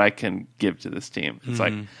what I can give to this team. It's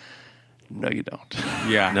like, no, you don't.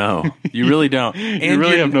 Yeah. No. You really don't. And You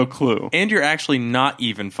really you're- have no clue. And you're actually not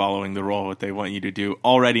even following the role what they want you to do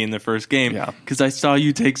already in the first game. Yeah. Because I saw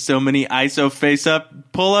you take so many ISO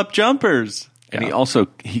face-up, pull-up jumpers And he also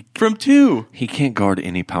from 2. he can't guard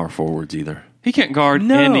any power forwards either. He can't guard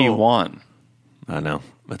No. anyone. I know.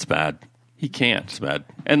 That's bad. He can't. It's bad.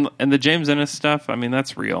 And the James Ennis stuff, I mean,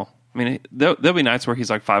 that's real. I mean, there'll be nights where he's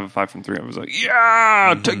like 5 of 5 from 3. I was like,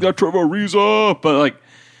 yeah, take that Trevor Ariza. But like,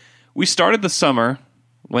 we started the summer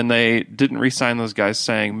when they didn't re-sign those guys,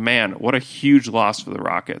 saying, "Man, what a huge loss for the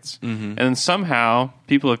Rockets." And then somehow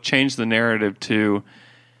people have changed the narrative to,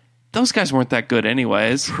 "Those guys weren't that good,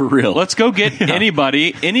 anyways." For real. Let's go get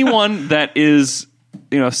anyone that is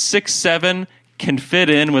 6'7", can fit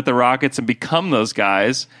in with the Rockets and become those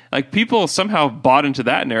guys. Like people somehow bought into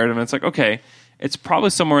that narrative, and it's like, okay, it's probably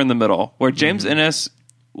somewhere in the middle where James Ennis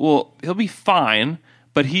he'll be fine,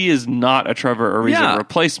 but he is not a Trevor Ariza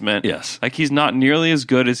replacement. Yes. Like he's not nearly as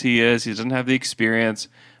good as he is. He doesn't have the experience.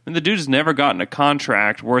 I mean, the dude's never gotten a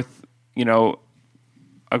contract worth,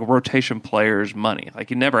 a rotation player's money. Like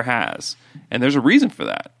he never has. And there's a reason for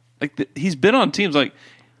that. Like he's been on teams like,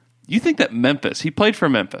 you think that he played for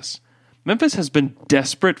Memphis. Memphis has been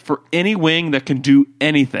desperate for any wing that can do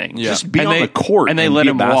anything. Yeah. Just be And on the court and they and let be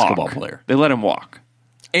a him basketball walk. player. They let him walk.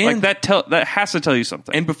 And Like that has to tell you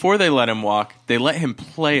something. And before they let him walk, they let him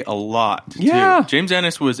play a lot. Yeah. Too. James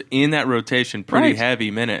Ennis was in that rotation pretty Right.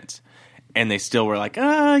 heavy minutes, and they still were like,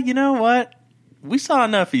 you know what? We saw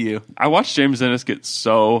enough of you. I watched James Ennis get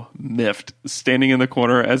so miffed standing in the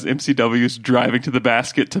corner as MCW's driving to the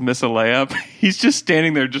basket to miss a layup. He's just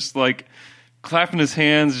standing there just like clapping his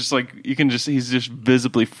hands, just like he's just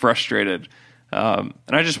visibly frustrated. And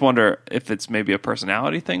I just wonder if it's maybe a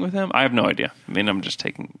personality thing with him. I have no idea. I mean, I'm just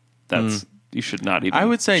taking you should not even. I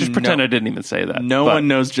would say just pretend no. I didn't even say that. No But- one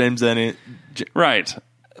knows James Ennis. right?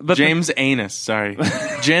 But James Anus, sorry.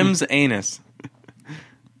 James Anus.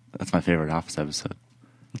 That's my favorite Office episode.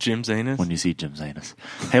 Jim Zanis. when you see Jim Zanis.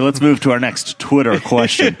 Hey, let's move to our next Twitter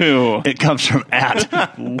question. It comes from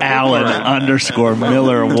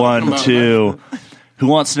 @Alan_Miller12, who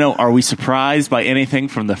wants to know, are we surprised by anything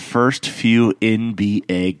from the first few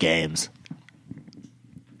NBA games?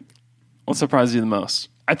 What surprised you the most?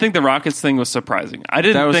 I think the Rockets thing was surprising. I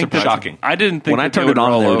didn't That was think surprising. I didn't think When I that they turned it would on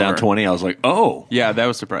and roll they were over. down 20, I was like, oh. Yeah, that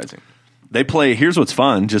was surprising. They play, here's what's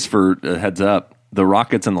fun, just for a heads up. The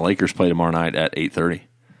Rockets and the Lakers play tomorrow night at 8:30.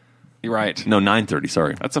 You're right. No, 9:30,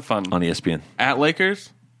 sorry. That's a fun. On ESPN. At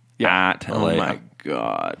Lakers? At Oh, LA. my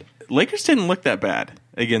God. Lakers didn't look that bad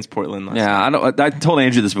against Portland last night. Yeah, I told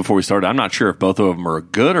Andrew this before we started. I'm not sure if both of them are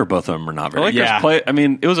good or both of them are not The very Lakers good. Yeah. play. I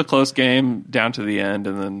mean, it was a close game down to the end,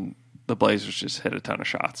 and then the Blazers just hit a ton of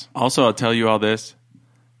shots. Also, I'll tell you all this.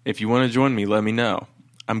 If you want to join me, let me know.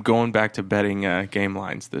 I'm going back to betting game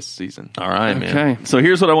lines this season. All right, man. Okay. So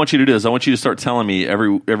here's what I want you to do is I want you to start telling me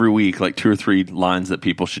every week like 2 or 3 lines that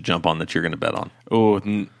people should jump on that you're going to bet on. Oh,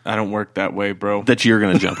 I don't work that way, bro. That you're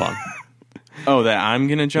going to jump on. Oh, that I'm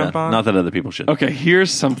going to jump Yeah, on? Not that other people should. Okay,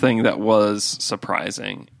 here's something that was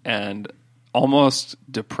surprising and almost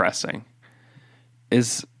depressing.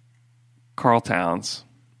 Is Karl Towns.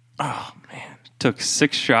 Oh, man. Took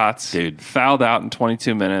 6 shots, Dude. fouled out in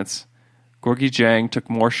 22 minutes. Gorgie Jang took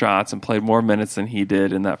more shots and played more minutes than he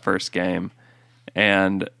did in that first game.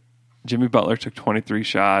 And Jimmy Butler took 23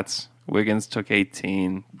 shots. Wiggins took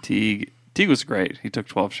 18. Teague was great. He took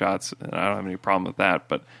 12 shots, and I don't have any problem with that.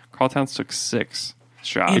 But Karl Towns took 6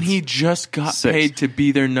 shots. And he just got 6. paid to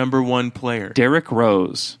be their number one player. Derrick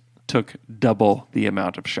Rose took double the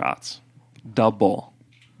amount of shots. Double.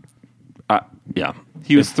 Yeah.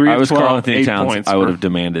 He was 3 I of was 12, Karl Anthony 8 Towns. points I would for- have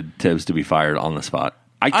demanded Tibbs to be fired on the spot.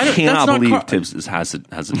 I don't- cannot that's not believe Karl- Tibbs has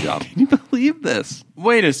a job. Can you believe this?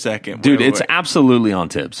 Wait a second. Dude, wait, it's wait. absolutely on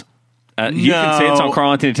Tibbs. You can say it's on No.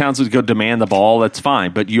 Karl Anthony Towns to go demand the ball. That's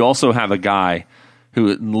fine. But you also have a guy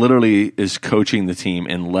who literally is coaching the team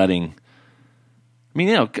and letting.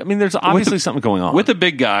 There's obviously something going on With a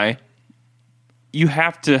big guy, you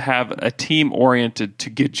have to have a team oriented to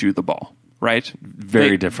get you the ball, right?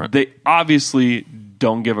 Very different. They obviously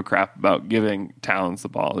don't give a crap about giving Towns the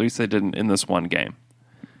ball. At least they didn't in this one game.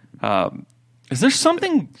 Is there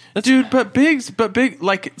something? Dude, but big,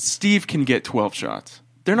 like Steve can get 12 shots.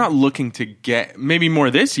 They're not looking to get maybe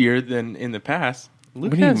more this year than in the past.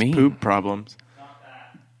 Luke What do you has mean? poop problems.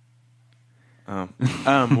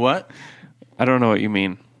 What? I don't know what you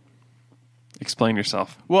mean. Explain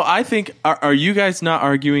yourself. Well, I think are you guys not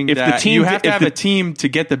arguing If the that team- you have to if have the- a team to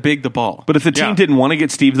get the ball? But if the team Yeah. didn't want to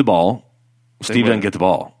get Steve the ball, Steve doesn't wouldn't. get the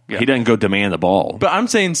ball. Yeah. He doesn't go demand the ball. But I'm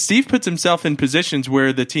saying Steve puts himself in positions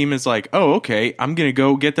where the team is like, oh, okay, I'm going to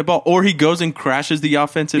go get the ball. Or he goes and crashes the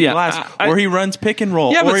offensive Yeah, glass. I- Or he runs pick and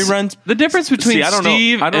roll. Yeah, or but he runs. the difference between See, I don't know-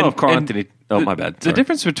 Steve I don't know and- if Karl and Anthony- oh, the- my bad. The Sorry.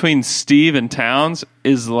 difference between Steve and Towns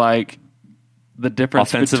is like the difference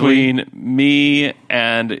Offensively? between me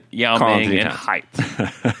and Yao Karl Ming Anthony in Towns. height.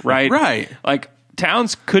 Right? Right. Like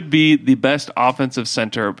Towns could be the best offensive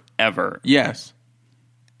center ever. Yes.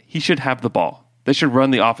 He should have the ball. They should run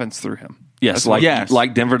the offense through him. yes, Yes.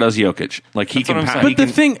 like Denver does Jokic. Like he That's what can. I'm pa- saying. he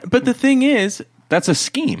But the can- thing is, that's a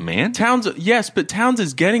scheme, man. Towns, yes, but Towns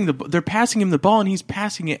is getting they're passing him the ball and he's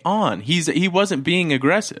passing it on. He wasn't being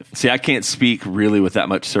aggressive. See, I can't speak really with that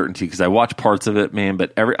much certainty because I watch parts of it, man.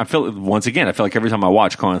 But I feel like every time I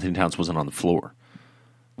watch, Karl Anthony Towns wasn't on the floor,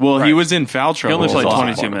 Well, he Right. was in foul trouble. only played a lot.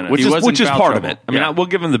 22 minutes. which He is was in foul part of trouble. it. I mean, Yeah. we'll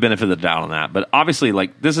give him the benefit of the doubt on that. But obviously,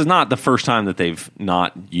 like this is not the first time that they've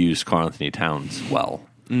not used Karl Anthony Towns well.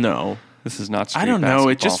 No. This is not street I don't know.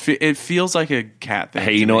 It basketball. just it feels like a cat thing.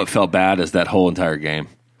 Hey, you know what felt bad is that whole entire game.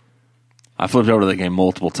 I flipped over to the game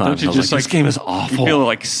multiple times. you I was just, like, this like- game is You awful. feel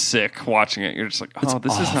like sick watching it. You're just like, oh,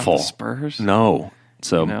 this is not awful. the Spurs. No.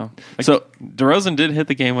 So, No. Like, so DeRozan did hit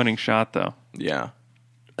the game-winning shot, though. Yeah.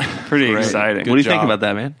 Pretty Great. exciting. Good what do you think job. about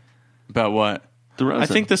that, man? About what? DeRozan. I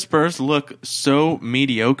think the Spurs look so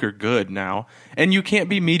mediocre good now, and you can't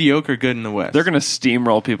be mediocre good in the West. They're going to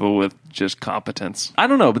steamroll people with just competence. I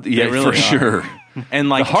don't know, but yeah, really for are. sure. and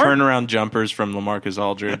like the heart- turnaround jumpers from LaMarcus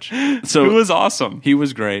Aldridge. So, It was awesome. He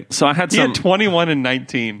was great. so I had He some. had 21 and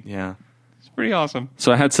 19. Yeah. It's pretty awesome.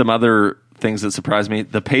 So I had some other things that surprised me.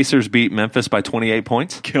 The Pacers beat Memphis by 28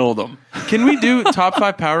 points. Killed them. Can we do top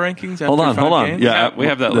 5 power rankings? After Hold on. 5 games? Yeah, we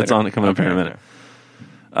have that That's later. on coming up here in a minute.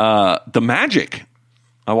 The Magic.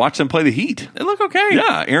 I watched them play the Heat. They look okay.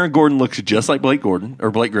 Yeah, Aaron Gordon looks just like Blake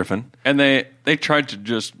Griffin. And they tried to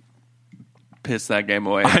just piss that game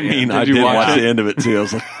away. I mean, I you did watch watch it? the end of it too. I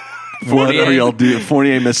was like, Whatever y'all do.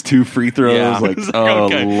 Fournier missed 2 free throws. Yeah. Like, It's like, oh,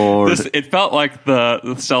 okay, Lord. it felt like the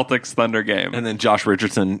Celtics Thunder game. And then Josh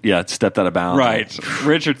Richardson, stepped out of bounds. Right.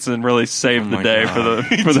 Richardson really saved the my day God.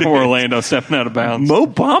 for the Orlando stepping out of bounds. Mo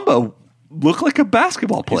Bamba looked like a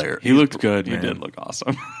basketball player. He looked good, He man. did look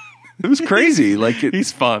awesome. It was crazy.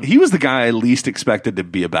 He's fun. He was the guy I least expected to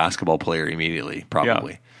be a basketball player immediately,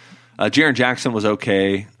 probably. Jaren Jackson was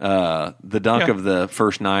okay. The dunk Yeah. of the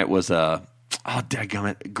first night was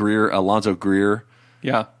dadgummit, Alonzo Greer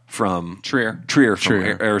Yeah. from Trier. from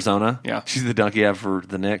Arizona. Yeah. She's the dunk you have for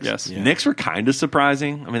the Knicks. Yes. Yeah. Knicks were kind of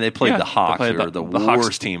surprising. I mean, they played Yeah, the Hawks, they played who are the Hawks.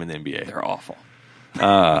 worst team in the NBA. They're awful.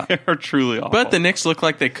 They're truly awful. But the Knicks look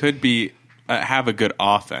like they could be have a good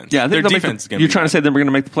offense. Yeah, I think their they'll make defense is going You're trying to say they're going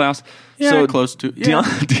to make the playoffs? Yeah, close to. Yeah.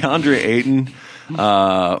 DeAndre Ayton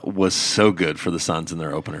was so good for the Suns in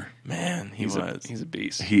their opener. Man, he's a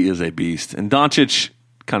beast. He is a beast. And Doncic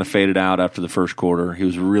kind of faded out after the first quarter. He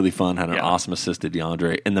was really fun, had an awesome assist to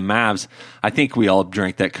DeAndre. And the Mavs, I think we all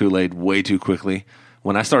drank that Kool-Aid way too quickly.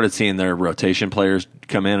 When I started seeing their rotation players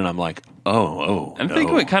come in, and I'm like, oh, I think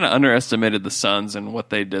we kind of underestimated the Suns and what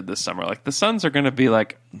they did this summer. Like, the Suns are going to be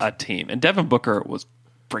like a team. And Devin Booker was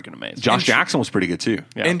freaking amazing. Josh Jackson was pretty good, too.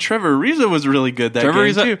 Yeah. And Trevor Ariza was really good that Trevor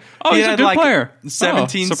game, Ariza- too. Oh, He he's a had good player.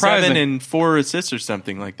 17, surprising. 7, and 4 assists or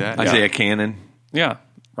something like that. Isaiah Cannon. Yeah.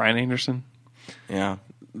 Ryan Anderson. Yeah.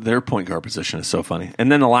 Their point guard position is so funny.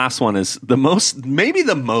 And then the last one is maybe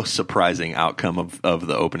the most surprising outcome of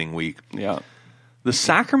the opening week. Yeah. The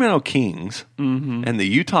Sacramento Kings and the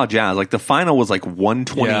Utah Jazz, like the final was like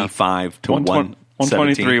 125 to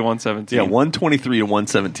 123, 117. Yeah, 123 to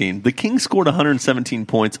 117. The Kings scored 117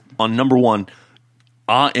 points on number one,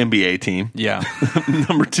 NBA team. Yeah.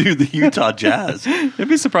 Number two, the Utah Jazz. I'd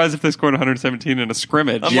be surprised if they scored 117 in a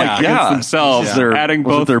scrimmage Yeah. against themselves, adding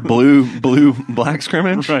Was it both. their black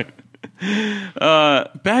scrimmage? Right.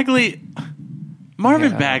 Bagley,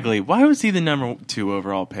 Marvin Bagley, why was he the number 2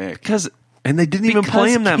 overall pick? And they didn't even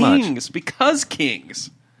play him that much. Because Kings.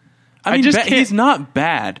 I mean, just can't- he's not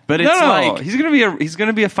bad, but it's No, like he's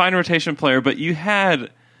gonna be a fine rotation player. But you had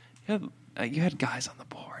guys on the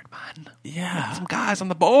board, man. yeah. Some guys on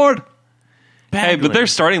the board. Hey, but Bagley. their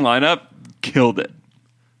starting lineup killed it.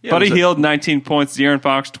 Buddy Hield, 19 points. De'Aaron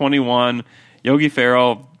Fox, 21. Yogi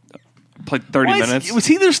Ferrell played 30 minutes. Was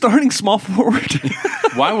he their starting small forward?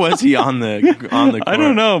 Why was he on the court? I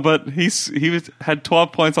don't know, but had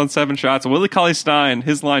 12 points on 7 shots. Willie Cauley-Stein,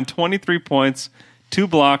 his line, 23 points, 2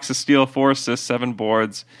 blocks, a steal, 4 assists, 7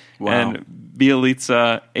 boards. Wow. And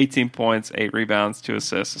Bielitsa, 18 points, 8 rebounds, 2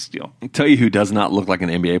 assists, a steal. I'll tell you who does not look like an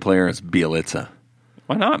NBA player is Bielitsa.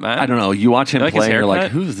 Why not, man? I don't know. You watch him You like play, his and you're like,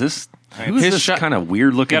 haircut? who's this? Who is His this shot- kind of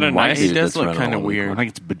weird looking Got a white nice- dude He does that's look running kind all of over? weird. I think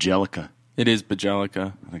it's Bajelica. It is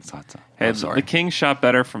Bajelica. I think so. Hey, sorry. the Kings shot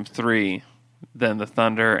better from 3 than the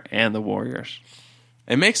Thunder and the Warriors.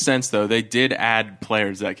 It makes sense though. They did add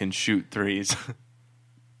players that can shoot threes.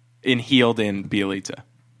 In Hield and Bielitsa.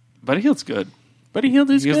 Buddy Hield's good. But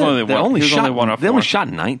Hield is He was good. only They one. only he was shot. only one off They only four. shot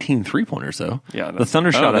 19 3-pointers though. Yeah, the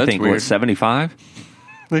Thunder shot. I that's think weird. was 75.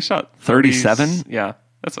 They shot 37? 30s. Yeah,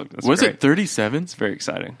 that's Was great. it 37? It's very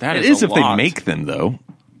exciting. That It is is a if they lot. make them though.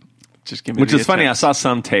 Just give me Which the is funny. I attempts. saw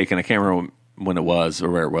some take, and I can't remember when it was or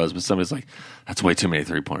where it was, but somebody's like, "That's way too many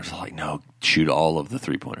 3-pointers." I'm like, no, shoot all of the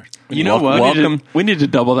 3-pointers. You know what? We need to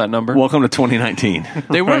double that number. Welcome to 2019.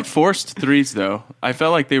 They weren't forced threes though. I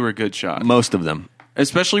felt like they were good shots. Most of them.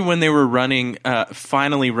 Especially when they were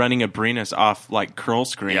finally running Abrinas off like curl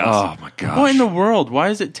screens. Oh my gosh. What in the world? Why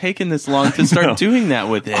is it taking this long to start doing that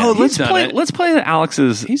with him? Oh, let's done play. it. Let's play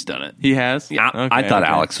Alex's. He's done it. He has? I Okay, thought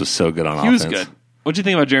okay. Alex was so good on He was offense. good. What'd you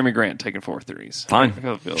think about Jeremy Grant taking 4 threes? Fine.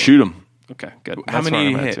 I feel- Shoot him. Okay, good. How That's many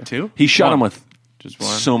where I'm he at, hit? too. 2? He shot One. him with Just one?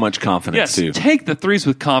 so much confidence Yes, too. take the threes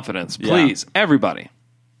with confidence, please, everybody,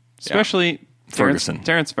 especially Ferguson.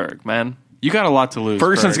 Terrence Ferg, man. You got a lot to lose.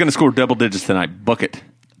 Ferguson's Ferg. going to score double digits tonight. Book it.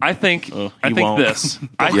 I think. I think won't. this.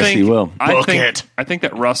 I Yes, think he will. I Book think. it. I think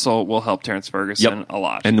that Russell will help Terrence Ferguson a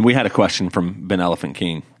lot. And we had a question from Ben Elephant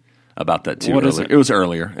King about that too. What is earlier. it? It was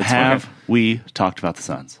earlier. It's Have okay. we talked about the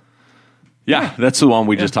Suns? Yeah, that's the one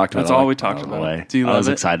we just talked about. That's all we talked By the about. way, Do you I love was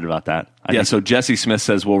it? excited about that. I Yeah, think so Jesse Smith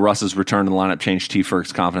says, will Russ's return to the lineup change T.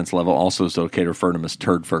 Ferg's confidence level? Also, is it okay to refer to him as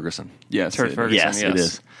Turd Ferguson? Yes. Turd it- Ferguson. Yes, it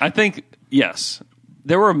is. I think yes.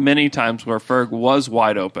 There were many times where Ferg was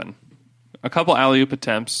wide open. A couple alley-oop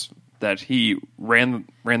attempts that he ran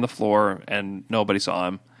the floor and nobody saw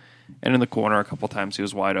him. And in the corner, a couple times he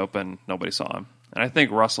was wide open, nobody saw him. And I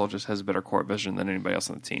think Russell just has better court vision than anybody else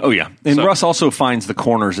on the team. Oh, yeah. And So- Russ also finds the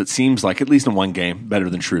corners, it seems like, at least in one game, better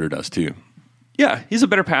than Schroeder does, too. Yeah, he's a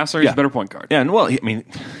better passer. He's Yeah. a better point guard. Yeah, and well, I mean,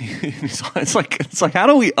 it's like how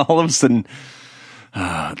do we all of a sudden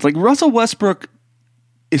It's like Russell Westbrook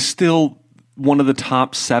is still one of the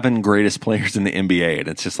top 7 greatest players in the NBA, and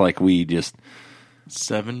it's just like we just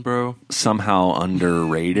 7, bro. somehow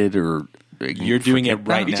underrated or You're doing it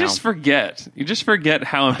right You now. just forget. You just forget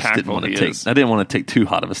how impactful he is. I didn't want to take too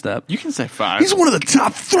hot of a step. You can say 5. He's one of the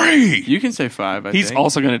top 3. You can say 5. I He's think.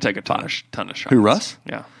 also going to take a ton of shots. Who, Russ?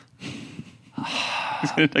 Yeah.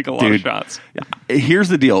 He's going to take a lot of shots. Here's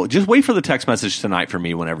the deal. Just wait for the text message tonight for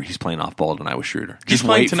me whenever he's playing off ball tonight with Schroeder. He's Just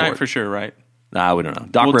playing wait tonight for, for sure, right? Nah, we don't know.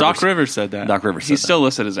 Doc Rivers said that. Doc Rivers said He's that. still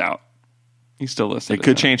listed as out. He's still listed. It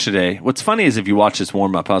could change today. What's funny is if you watch this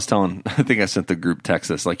warm up, I was telling, I think I sent the group text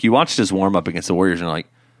this. Like, you watched his warm up against the Warriors and you're like,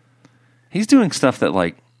 he's doing stuff that,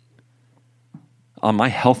 like, on my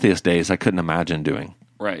healthiest days, I couldn't imagine doing.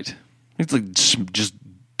 Right. He's like just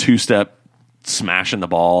 2-step smashing the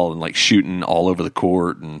ball and like shooting all over the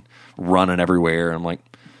court and running everywhere. I'm like,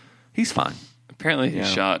 he's fine. Apparently, he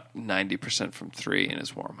shot 90% from 3 in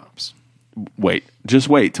his warm-ups. Just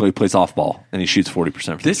wait till he plays off ball and he shoots 40%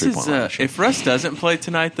 from This the 3-point line. is if Russ doesn't play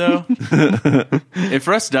tonight, though. If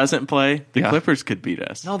Russ doesn't play, the Clippers could beat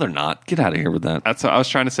us. No, they're not. Get out of here with that. That's I was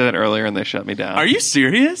trying to say that earlier, and they shut me down. Are you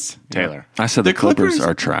serious? Taylor. I said The the Clippers Clippers-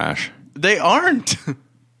 are trash. They aren't.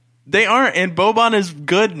 They aren't. And Boban is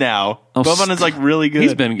good now. Boban is like really good.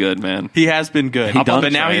 He's been good, man. He has been good. He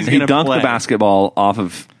but now he's he going to dunked play. the basketball off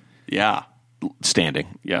of Yeah. standing.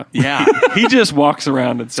 Yeah. Yeah. He just walks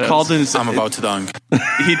around and says, Called in. I'm about to dunk.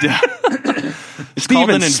 He does. It's called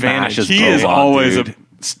Steven an advantage. smashes he is Boban, always dude.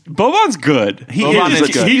 Boban's good. Boban is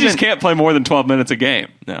good. He just can't play more than 12 minutes a game.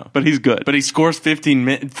 No. But he's good. But he scores 15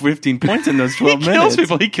 points in those 12 he minutes. kills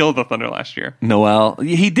people. He killed the Thunder last year. Noel,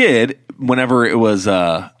 he did whenever it was.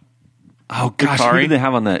 Oh gosh, who Dakari? did they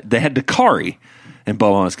have on the? They had Dakari, and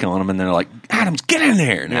Boban was killing him, and they're like, "Adams, get in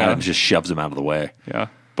there!" And Yeah. Adams just shoves him out of the way. Yeah.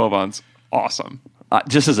 Boban's awesome.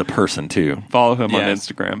 Just as a person too. Follow him on Yes.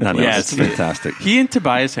 Instagram. I know, Yes. it's fantastic. He and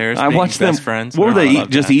Tobias Harris. I being watched them. best friends. What were Oh, I they love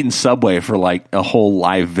just that. eating Subway for like a whole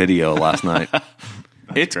live video last night?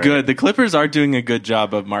 It's good. The Clippers are doing a good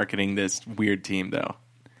job of marketing this weird team, though.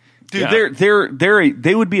 Dude, Yeah.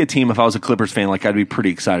 they would be a team if I was a Clippers fan. Like I'd be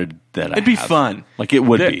pretty excited that It'd be fun. Like it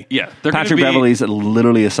would They're- be. yeah, they're gonna Patrick be- Beverley's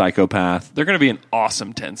literally a psychopath. They're going to be an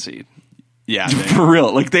awesome 10 seed. Yeah. For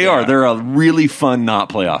real, like they are. They're a really fun not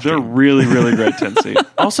playoff. They're team. really, really great 10 seed.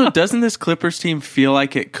 Also, doesn't this Clippers team feel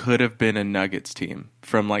like it could have been a Nuggets team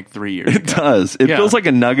from like 3 years It ago? does. It Yeah. feels like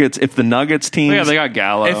a Nuggets. If the Nuggets team, Yeah, they got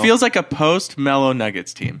Gallo. It feels like a post-Mellow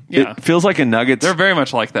Nuggets team. Yeah. it feels like a Nuggets. They're very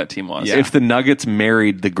much like that team was. Yeah. If the Nuggets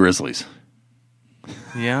married the Grizzlies,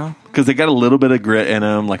 Yeah. because they got a little bit of grit in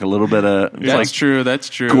them, like a little bit of That's like true. That's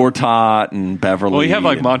true. Gortat and Beverly. Well, you have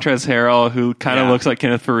like and- Montrezl Harrell, who kind of Yeah. looks like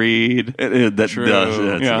Kenneth Fareed. that True. does.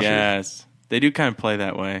 That's Yeah. true. Yes. They do kind of play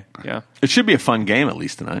that way. Yeah. It should be a fun game at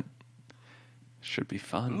least tonight. Should be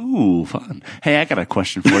fun. Ooh, fun. Hey, I got a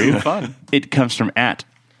question for you. Fun. It comes from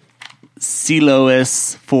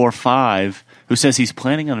Silois45, who says he's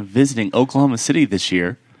planning on visiting Oklahoma City this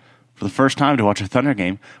year for the first time to watch a Thunder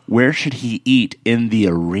game. Where should he eat in the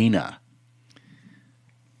arena?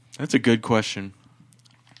 That's a good question.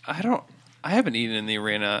 I haven't eaten in the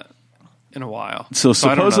arena in a while. So I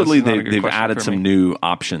don't know. supposedly This is not a good they've question added for some me. new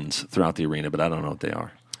options throughout the arena, but I don't know what they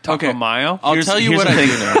are. Taco Mayo? I'll tell you what the I thing,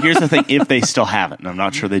 do know. Here's the thing, if they still have it, and I'm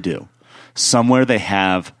not sure they do. Somewhere they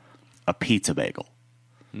have a pizza bagel.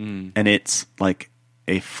 And it's like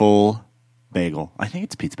a full bagel. I think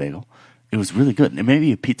it's a pizza bagel. It was really good. And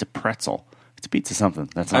maybe a pizza pretzel. It's a pizza something.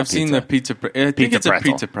 That's not I've seen the pizza. I think pizza it's pretzel.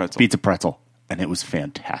 a pizza pretzel. Pizza pretzel. And it was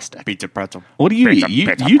fantastic. Pizza pretzel. What do you Pizza, eat?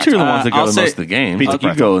 pizza, You two are the pizza. ones that go I'll to say- most of the games. Pizza Like, you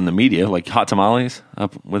pretzel. go in the media, like hot tamales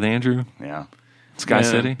up with Andrew, Yeah. Sky Yeah.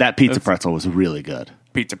 City. That pizza pretzel was really good.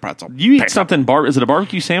 Pizza pretzel. You eat something? Is it a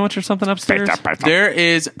barbecue sandwich or something upstairs? There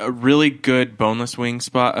is a really good boneless wing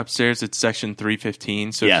spot upstairs. It's section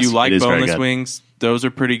 315. So Yes, if you like it is very boneless good. wings, those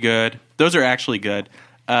are pretty good. Those are actually good.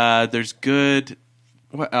 There's good.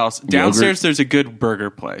 What else? Downstairs, there's a good burger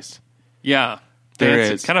place. Yeah. There Fancy.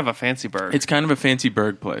 is. It's kind of a fancy burger. It's kind of a fancy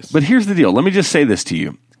burger place. But here's the deal. Let me just say this to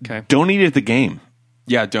you. Okay. Don't eat at the game.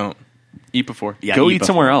 yeah, don't eat before. Yeah, Go eat eat before.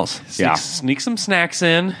 somewhere else. Yeah. Sneak some snacks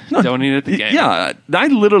in. Don't eat at the game. Yeah, I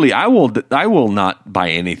will not buy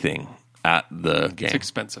anything at the game. It's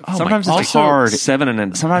expensive. Oh Sometimes my- it's also, hard.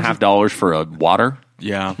 $7.50 for a water.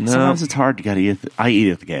 Yeah. No, Sometimes it's hard. You got to eat. I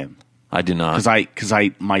eat at the game I do not. because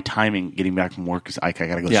my timing getting back from work is I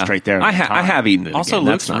got to go Yeah. straight there. I have eaten it. Also,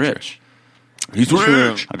 again. Luke's That's not rich. true. He's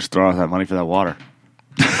rich. I just throw out that money for that water.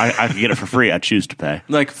 I could get it for free. I choose to pay.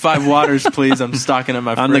 Like 5 waters, please. I'm stocking up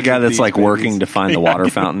my I'm the fridge guy with that's these like babies. working to find the water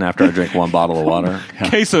fountain after I drink one bottle of water.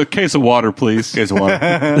 Case of water, please. Case of water.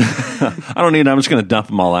 I don't need it. I'm just going to dump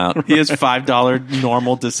them all out. He has $5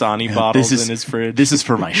 normal Dasani bottles in his fridge. This is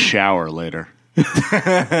for my shower later.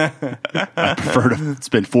 I prefer to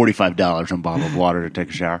spend $45 on bottled water to take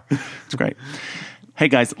a shower. It's great. Hey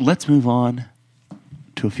guys, let's move on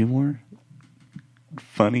to a few more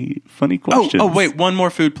funny questions. Oh, wait, one more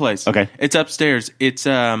food place. Okay. It's upstairs. It's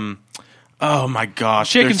oh my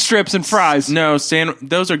gosh. Chicken There's- strips and fries. No,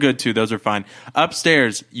 those are good too. Those are fine.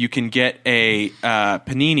 Upstairs, you can get a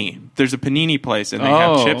panini. There's a panini place, and they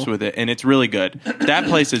have Oh. chips with it, and it's really good. That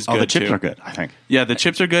place is good. Oh, the chips too. are good, I think. Yeah, the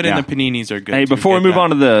chips are good, Yeah. and the paninis are good. Hey, too. before we Get move that. on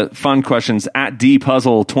to the fun questions, at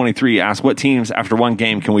DPuzzle23 asks, what teams after one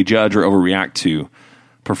game can we judge or overreact to?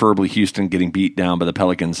 Preferably Houston getting beat down by the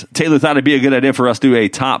Pelicans. Taylor thought it'd be a good idea for us to do a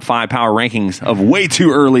top 5 power rankings of way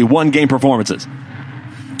too early one-game performances.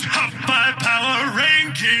 Top 5 power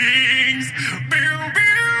rankings. Pew,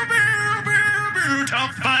 pew, pew, pew, pew.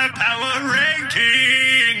 Top 5 power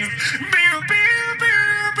rankings. Pew, pew,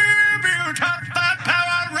 pew, pew, pew. Top 5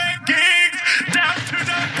 power rankings. Down to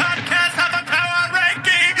the podcast of the power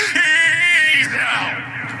rankings.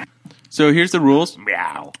 Now. So here's the rules.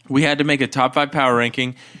 Meow. We had to make a top 5 power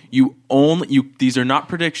ranking. These are not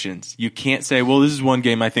predictions. You can't say, well, this is one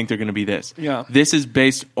game I think they're going to be this. Yeah. This is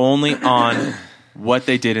based only on what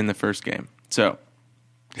they did in the first game. So,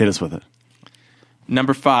 Hit us with it.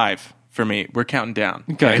 number 5 for me. We're counting down.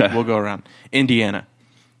 Okay. We'll go around. Indiana.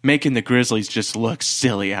 Making the Grizzlies just look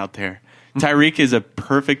silly out there. Tyreek is a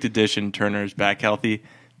perfect addition. Turner's back healthy.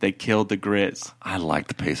 They killed the Grizz. I like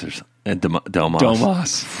the Pacers. And Delmas.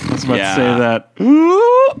 Domas. I was about Yeah. to say that.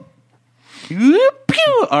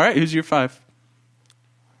 Pew! All right, who's your 5?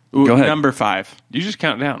 Ooh, Go ahead. Number 5. You just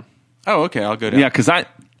count down. Oh, okay. I'll go down. Yeah, because I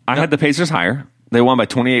had the Pacers higher. They won by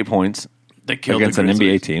 28 points They killed against the an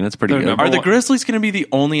Grizzlies. NBA team. That's pretty They're good. number Are the one. Grizzlies going to be the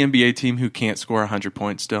only NBA team who can't score 100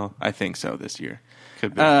 points still? I think so this year.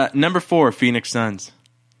 Could be. Number 4, Phoenix Suns.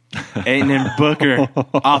 Ayton and Booker,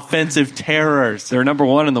 offensive terrors. They're number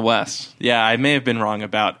 1 in the West. Yeah, I may have been wrong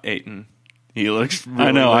about Ayton. He looks really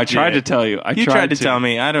I know. I legit. tried to tell you. You tried to tell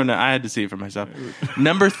me. I don't know. I had to see it for myself.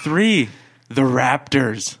 Number 3, the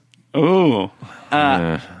Raptors. Ooh.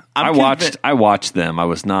 I watched them. I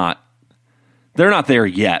was not. They're not there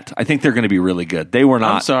yet. I think they're going to be really good. They were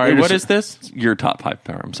not. I'm sorry. they're What just- is this? Your top 5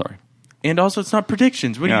 power. I'm sorry. And also, it's not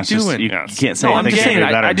predictions. What are you it's just- doing? you Yes. can't say No, I'm anything just saying.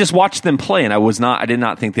 better. I just watched them play, and I did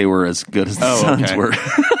not think they were as good as the Oh, Suns okay. were.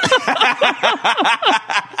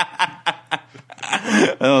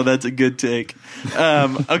 Oh, that's a good take.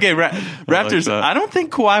 Okay, Raptors. that. I don't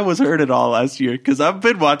think Kawhi was hurt at all last year because I've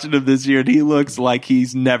been watching him this year, and he looks like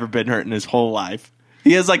he's never been hurt in his whole life.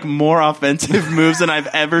 He has like more offensive moves than I've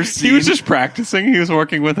ever seen. He was just practicing. He was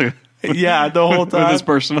working with yeah, the whole with time. his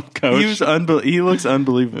personal coach. He was he looks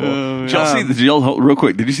unbelievable. Did y'all real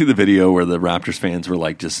quick? Did you see the video where the Raptors fans were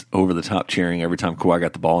like just over the top cheering every time Kawhi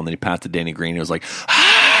got the ball, and then he passed to Danny Green? It was like,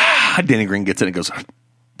 ah! Danny Green gets it and goes.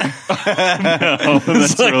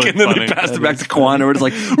 That's really and then funny. they passed it back to Kawhi, and it's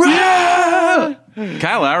like, "Rah!"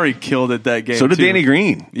 Kyle Lowry killed it that game. So did too. Danny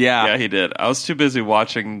Green. Yeah. Yeah, he did. I was too busy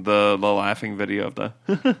watching the laughing video of the.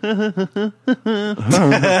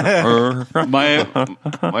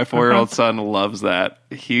 my 4-year-old son loves that.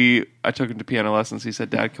 I took him to piano lessons. He said,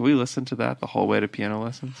 "Dad, can we listen to that the whole way to piano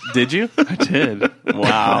lessons?" Did you? I did.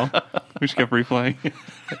 Wow. We just kept replaying.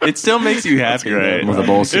 It still makes you happy. great. though. With a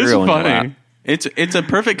bowl of It's cereal in your lap. funny. It's a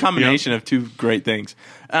perfect combination of two great things.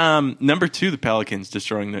 Number 2, the Pelicans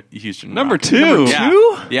destroying the Houston Number Rockets.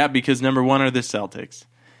 2? Yeah, because number 1 are the Celtics.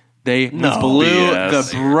 They blew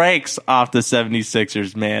BS. the brakes off the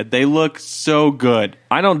 76ers, man. They look so good.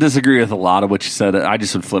 I don't disagree with a lot of what you said. I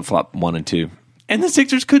just would flip flop 1 and 2. And the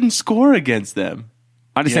Sixers couldn't score against them.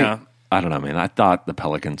 I just Yeah. think I don't know, man. I thought the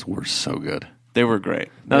Pelicans were so good. They were great.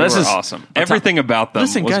 Now They this were is awesome. Everything about them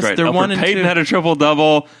Listen, was guys, great. they're Elfrid 1 and Payton 2. had a triple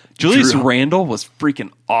double. Julius Drew- Randle was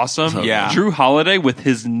freaking awesome. Yeah. Drew Holiday with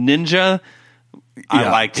his ninja I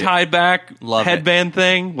liked it. tie back Love it. headband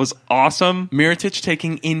thing was awesome. Mirotic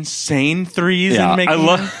taking insane threes Yeah, and making I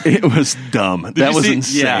love. It was dumb. That you was see,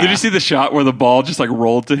 insane. Yeah. Did you see the shot where the ball just like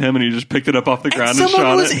rolled to him and he just picked it up off the ground and, someone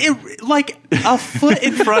shot was it? like a foot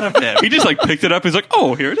in front of him. He just like picked it up. He's like,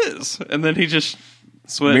 "Oh, here it is," and then he just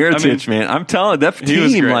Mirotic, man, I'm telling that he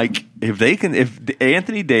was team, great. like if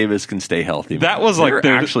Anthony Davis can stay healthy, That was like they're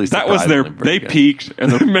their actually that was their surprisingly pretty they good. peaked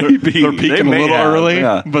and they're peaking They a may little have, early,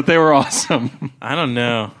 yeah. but they were awesome. I don't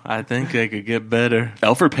know. I think they could get better.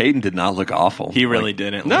 Alfred Payton did not look awful. He really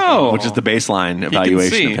didn't. No. which is the baseline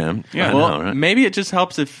evaluation see. of him. Yeah. I Well, know, right? maybe it just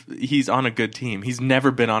helps if he's on a good team. He's never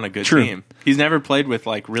been on a good True. team. He's never played with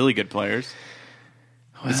like really good players.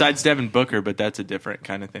 Besides Devin Booker, but that's a different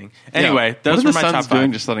kind of thing. Anyway, what those are were the my Suns top five.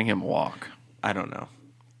 doing? Just letting him walk. I don't know.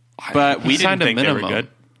 But He we didn't signed a think they were minimum. good.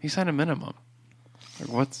 He signed a minimum. Like,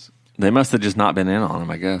 what's? They must have just not been in on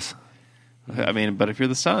him, I guess. I mean, but if you're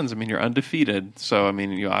the Suns, I mean, you're undefeated. So I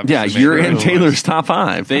mean, you obviously Yeah, make you're the in moves. Taylor's top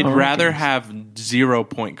 5. They'd Oh, rather rankings. have 0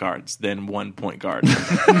 point guards than 1 point guard.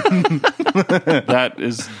 That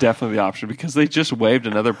is definitely the option because they just waived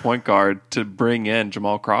another point guard to bring in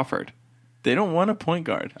Jamal Crawford. They don't want a point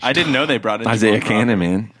guard. I didn't know they brought in Isaiah Jamal Crawford. Cannon,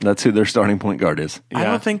 man. That's who their starting point guard is. I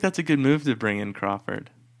don't think that's a good move to bring in Crawford.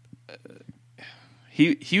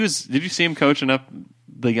 He was. Did you see him coaching up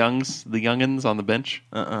the youngins on the bench?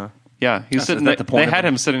 Uh-uh. Yeah, he was sitting. is that the point They of had it?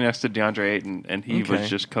 him sitting next to DeAndre Ayton, and he Okay. was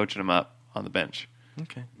just coaching him up on the bench.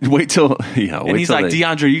 Okay. Wait till And he's like,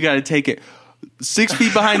 DeAndre, you got to take it 6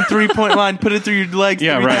 feet behind 3-point line, put it through your legs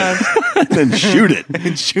Yeah, 3 right. times, then shoot it.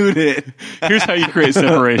 and shoot it. Here's how you create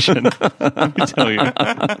separation. Let me tell you. All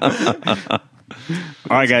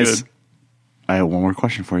right, guys. good. I have one more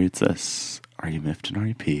question for you. It's this: are you miffed and are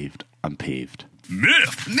you peeved? I'm peeved.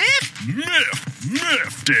 Miffed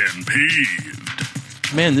and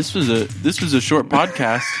peeved. Man, this was a short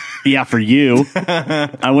podcast. Yeah, for you.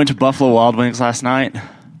 I went to Buffalo Wild Wings last night.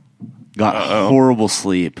 Got horrible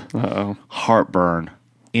sleep, heartburn,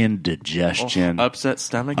 indigestion, Upset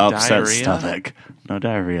stomach, upset diarrhea. stomach. No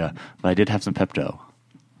diarrhea, but I did have some Pepto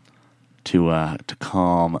to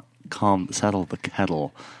settle the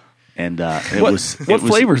kettle. And it What was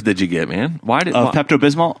flavors did you get, man? Why did Pepto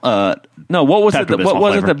Bismol. no? What was it? Pepto-Bismol What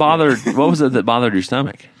was it flavor. that bothered? What was it that bothered your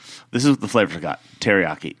stomach? This is the flavors I got.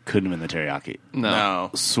 Teriyaki couldn't have been the teriyaki. No.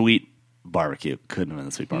 Sweet barbecue couldn't have been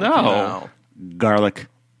the sweet barbecue. No. Garlic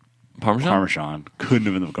Parmesan. couldn't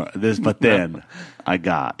have been the this. But then I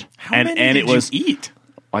got How and many and did it was you eat?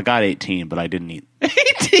 I got 18, but I didn't eat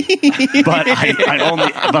 18. But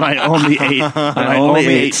I only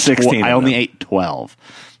ate 16 of I only them. ate 12.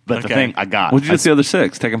 But the Okay. thing I got, What'd you do with the other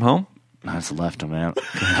 6? Take them home? I just left them, man.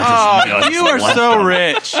 Oh, you are so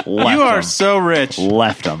rich. You are them. so rich.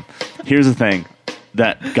 Left them. Here's the thing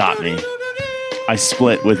that got me. I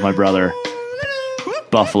split with my brother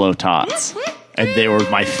Buffalo Tots, and they were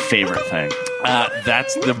my favorite thing.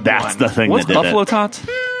 That's the thing What's that did Buffalo it. Tots?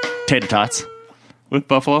 Tater tots, With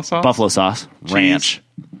buffalo sauce? buffalo sauce, ranch,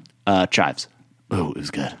 chives. Oh, it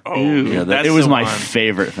was good. Yeah, That's It was the my one.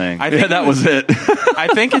 favorite thing. I think that was it. I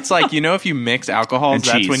think it's like, if you mix alcohols, And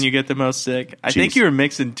that's cheese. when you get the most sick. I think Cheese. you were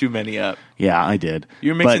mixing too many up. Yeah, I did.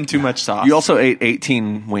 You were mixing But too much sauce. You also ate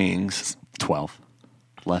 18 wings. 12.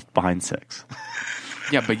 Left behind 6.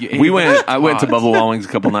 Yeah, but you. I went to Buffalo Wild Wings a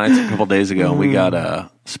couple days ago, and we got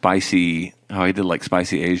a spicy. Oh, I did like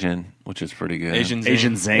spicy Asian, which is pretty good. Asian zing.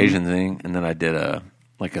 Asian zing. Asian zing, and then I did a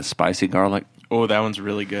spicy garlic. Oh, that one's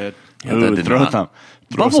really good. Yeah, Ooh, that did throw not- some.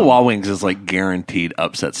 Buffalo Wild Wings is like guaranteed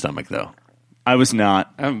upset stomach, though. I was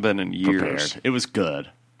not I haven't been in years. prepared. It was good.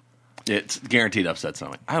 It's guaranteed upset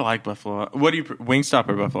stomach. I like Buffalo. What do you Wingstop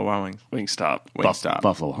or Buffalo Wild Wings? Wingstop. Wingstop.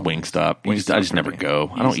 Buffalo. Wingstop. Wingstop I just for never me. go.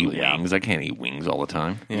 I don't eat Easily, yeah. wings. I can't eat wings all the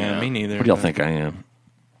time. Yeah, me neither. What do y'all but- think I am?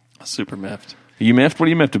 Super miffed. You miffed? What are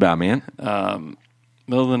you miffed about, man?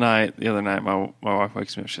 Middle of the night, the other night, my wife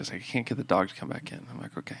wakes me up. She's like, I can't get the dog to come back in. I'm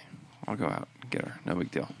like, okay, I'll go out and get her. No big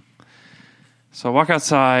deal. So I walk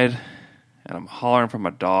outside, and I'm hollering for my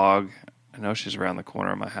dog. I know she's around the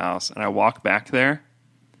corner of my house. And I walk back there,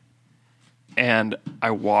 and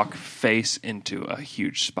I walk face into a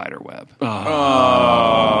huge spider web.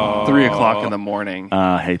 3 o'clock in the morning.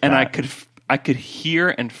 I hate that. And I could hear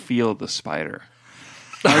and feel the spider.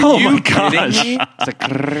 Oh my gosh. It's like,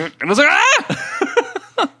 and I was like,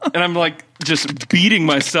 ah! And I'm like just beating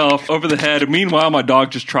myself over the head. And meanwhile, my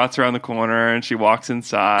dog just trots around the corner and she walks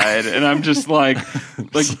inside. And I'm just like,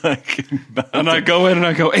 and I go in and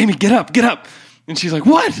I go, Amy, get up. And she's like,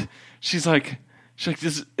 what? She's like,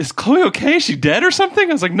 is Chloe okay? Is she dead or something?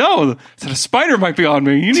 I was like, no. I said, a spider might be on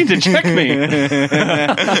me. You need to check me.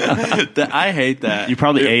 I hate that. You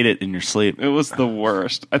probably ate it in your sleep. It was the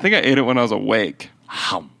worst. I think I ate it when I was awake.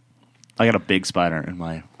 I got a big spider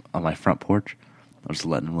on my front porch. I was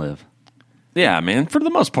letting him live. Yeah, man. For the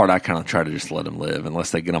most part, I kind of try to just let them live.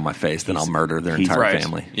 Unless they get on my face, then I'll murder their entire right.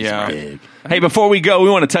 family. Yeah. Big. Hey, before we go, we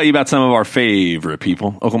want to tell you about some of our favorite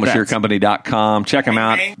people. OklahomaShirtCompany.com. Check them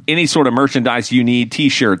out. Any sort of merchandise you need,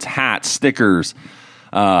 T-shirts, hats, stickers,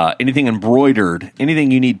 anything embroidered,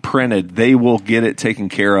 anything you need printed, they will get it taken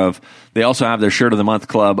care of. They also have their Shirt of the Month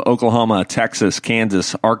Club, Oklahoma, Texas,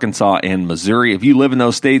 Kansas, Arkansas, and Missouri. If you live in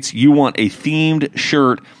those states, you want a themed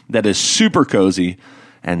shirt that is super cozy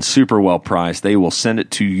and super well priced. They will send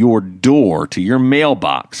it to your door, to your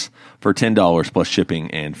mailbox, for $10 plus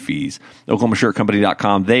shipping and fees.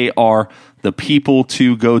 OklahomaShirtCompany.com. They are the people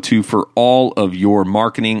to go to for all of your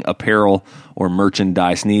marketing, apparel, or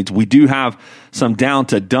merchandise needs. We do have some Down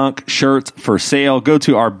to Dunk shirts for sale. Go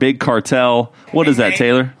to our Big Cartel. What is that,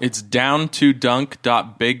 Taylor? It's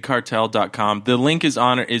downtodunk.bigcartel.com. The link is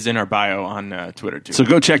in our bio on Twitter too. So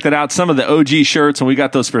go check that out. Some of the OG shirts, and we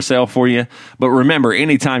got those for sale for you. But remember,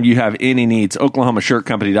 anytime you have any needs,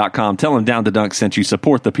 OklahomaShirtCompany.com. Tell them Down to Dunk sent you.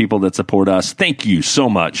 Support the people that support us. Thank you so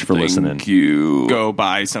much for listening. Thank you. Go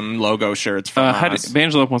buy some logo shirts from us.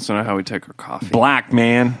 Bangelope wants to know how we take our coffee. Black,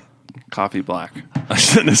 man. Coffee black. I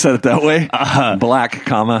shouldn't have said it that way. Black,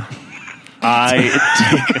 comma.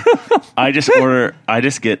 I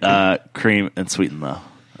just get cream and sweet and low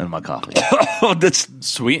in my coffee. Oh, that's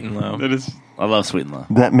Sweet and low. That is. I love sweet and low.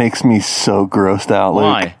 That makes me so grossed out. Luke.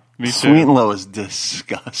 Why? Me too. Sweet and low is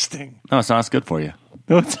disgusting. No, it's not as good for you.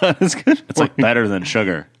 no, it's not as good. It's like better than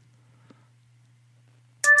sugar.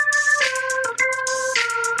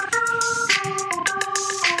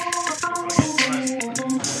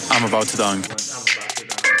 I'm about to dunk.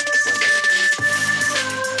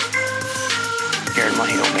 Scared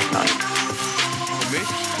money don't make none.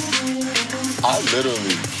 I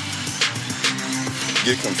literally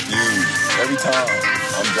get confused every time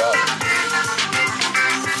I'm driving.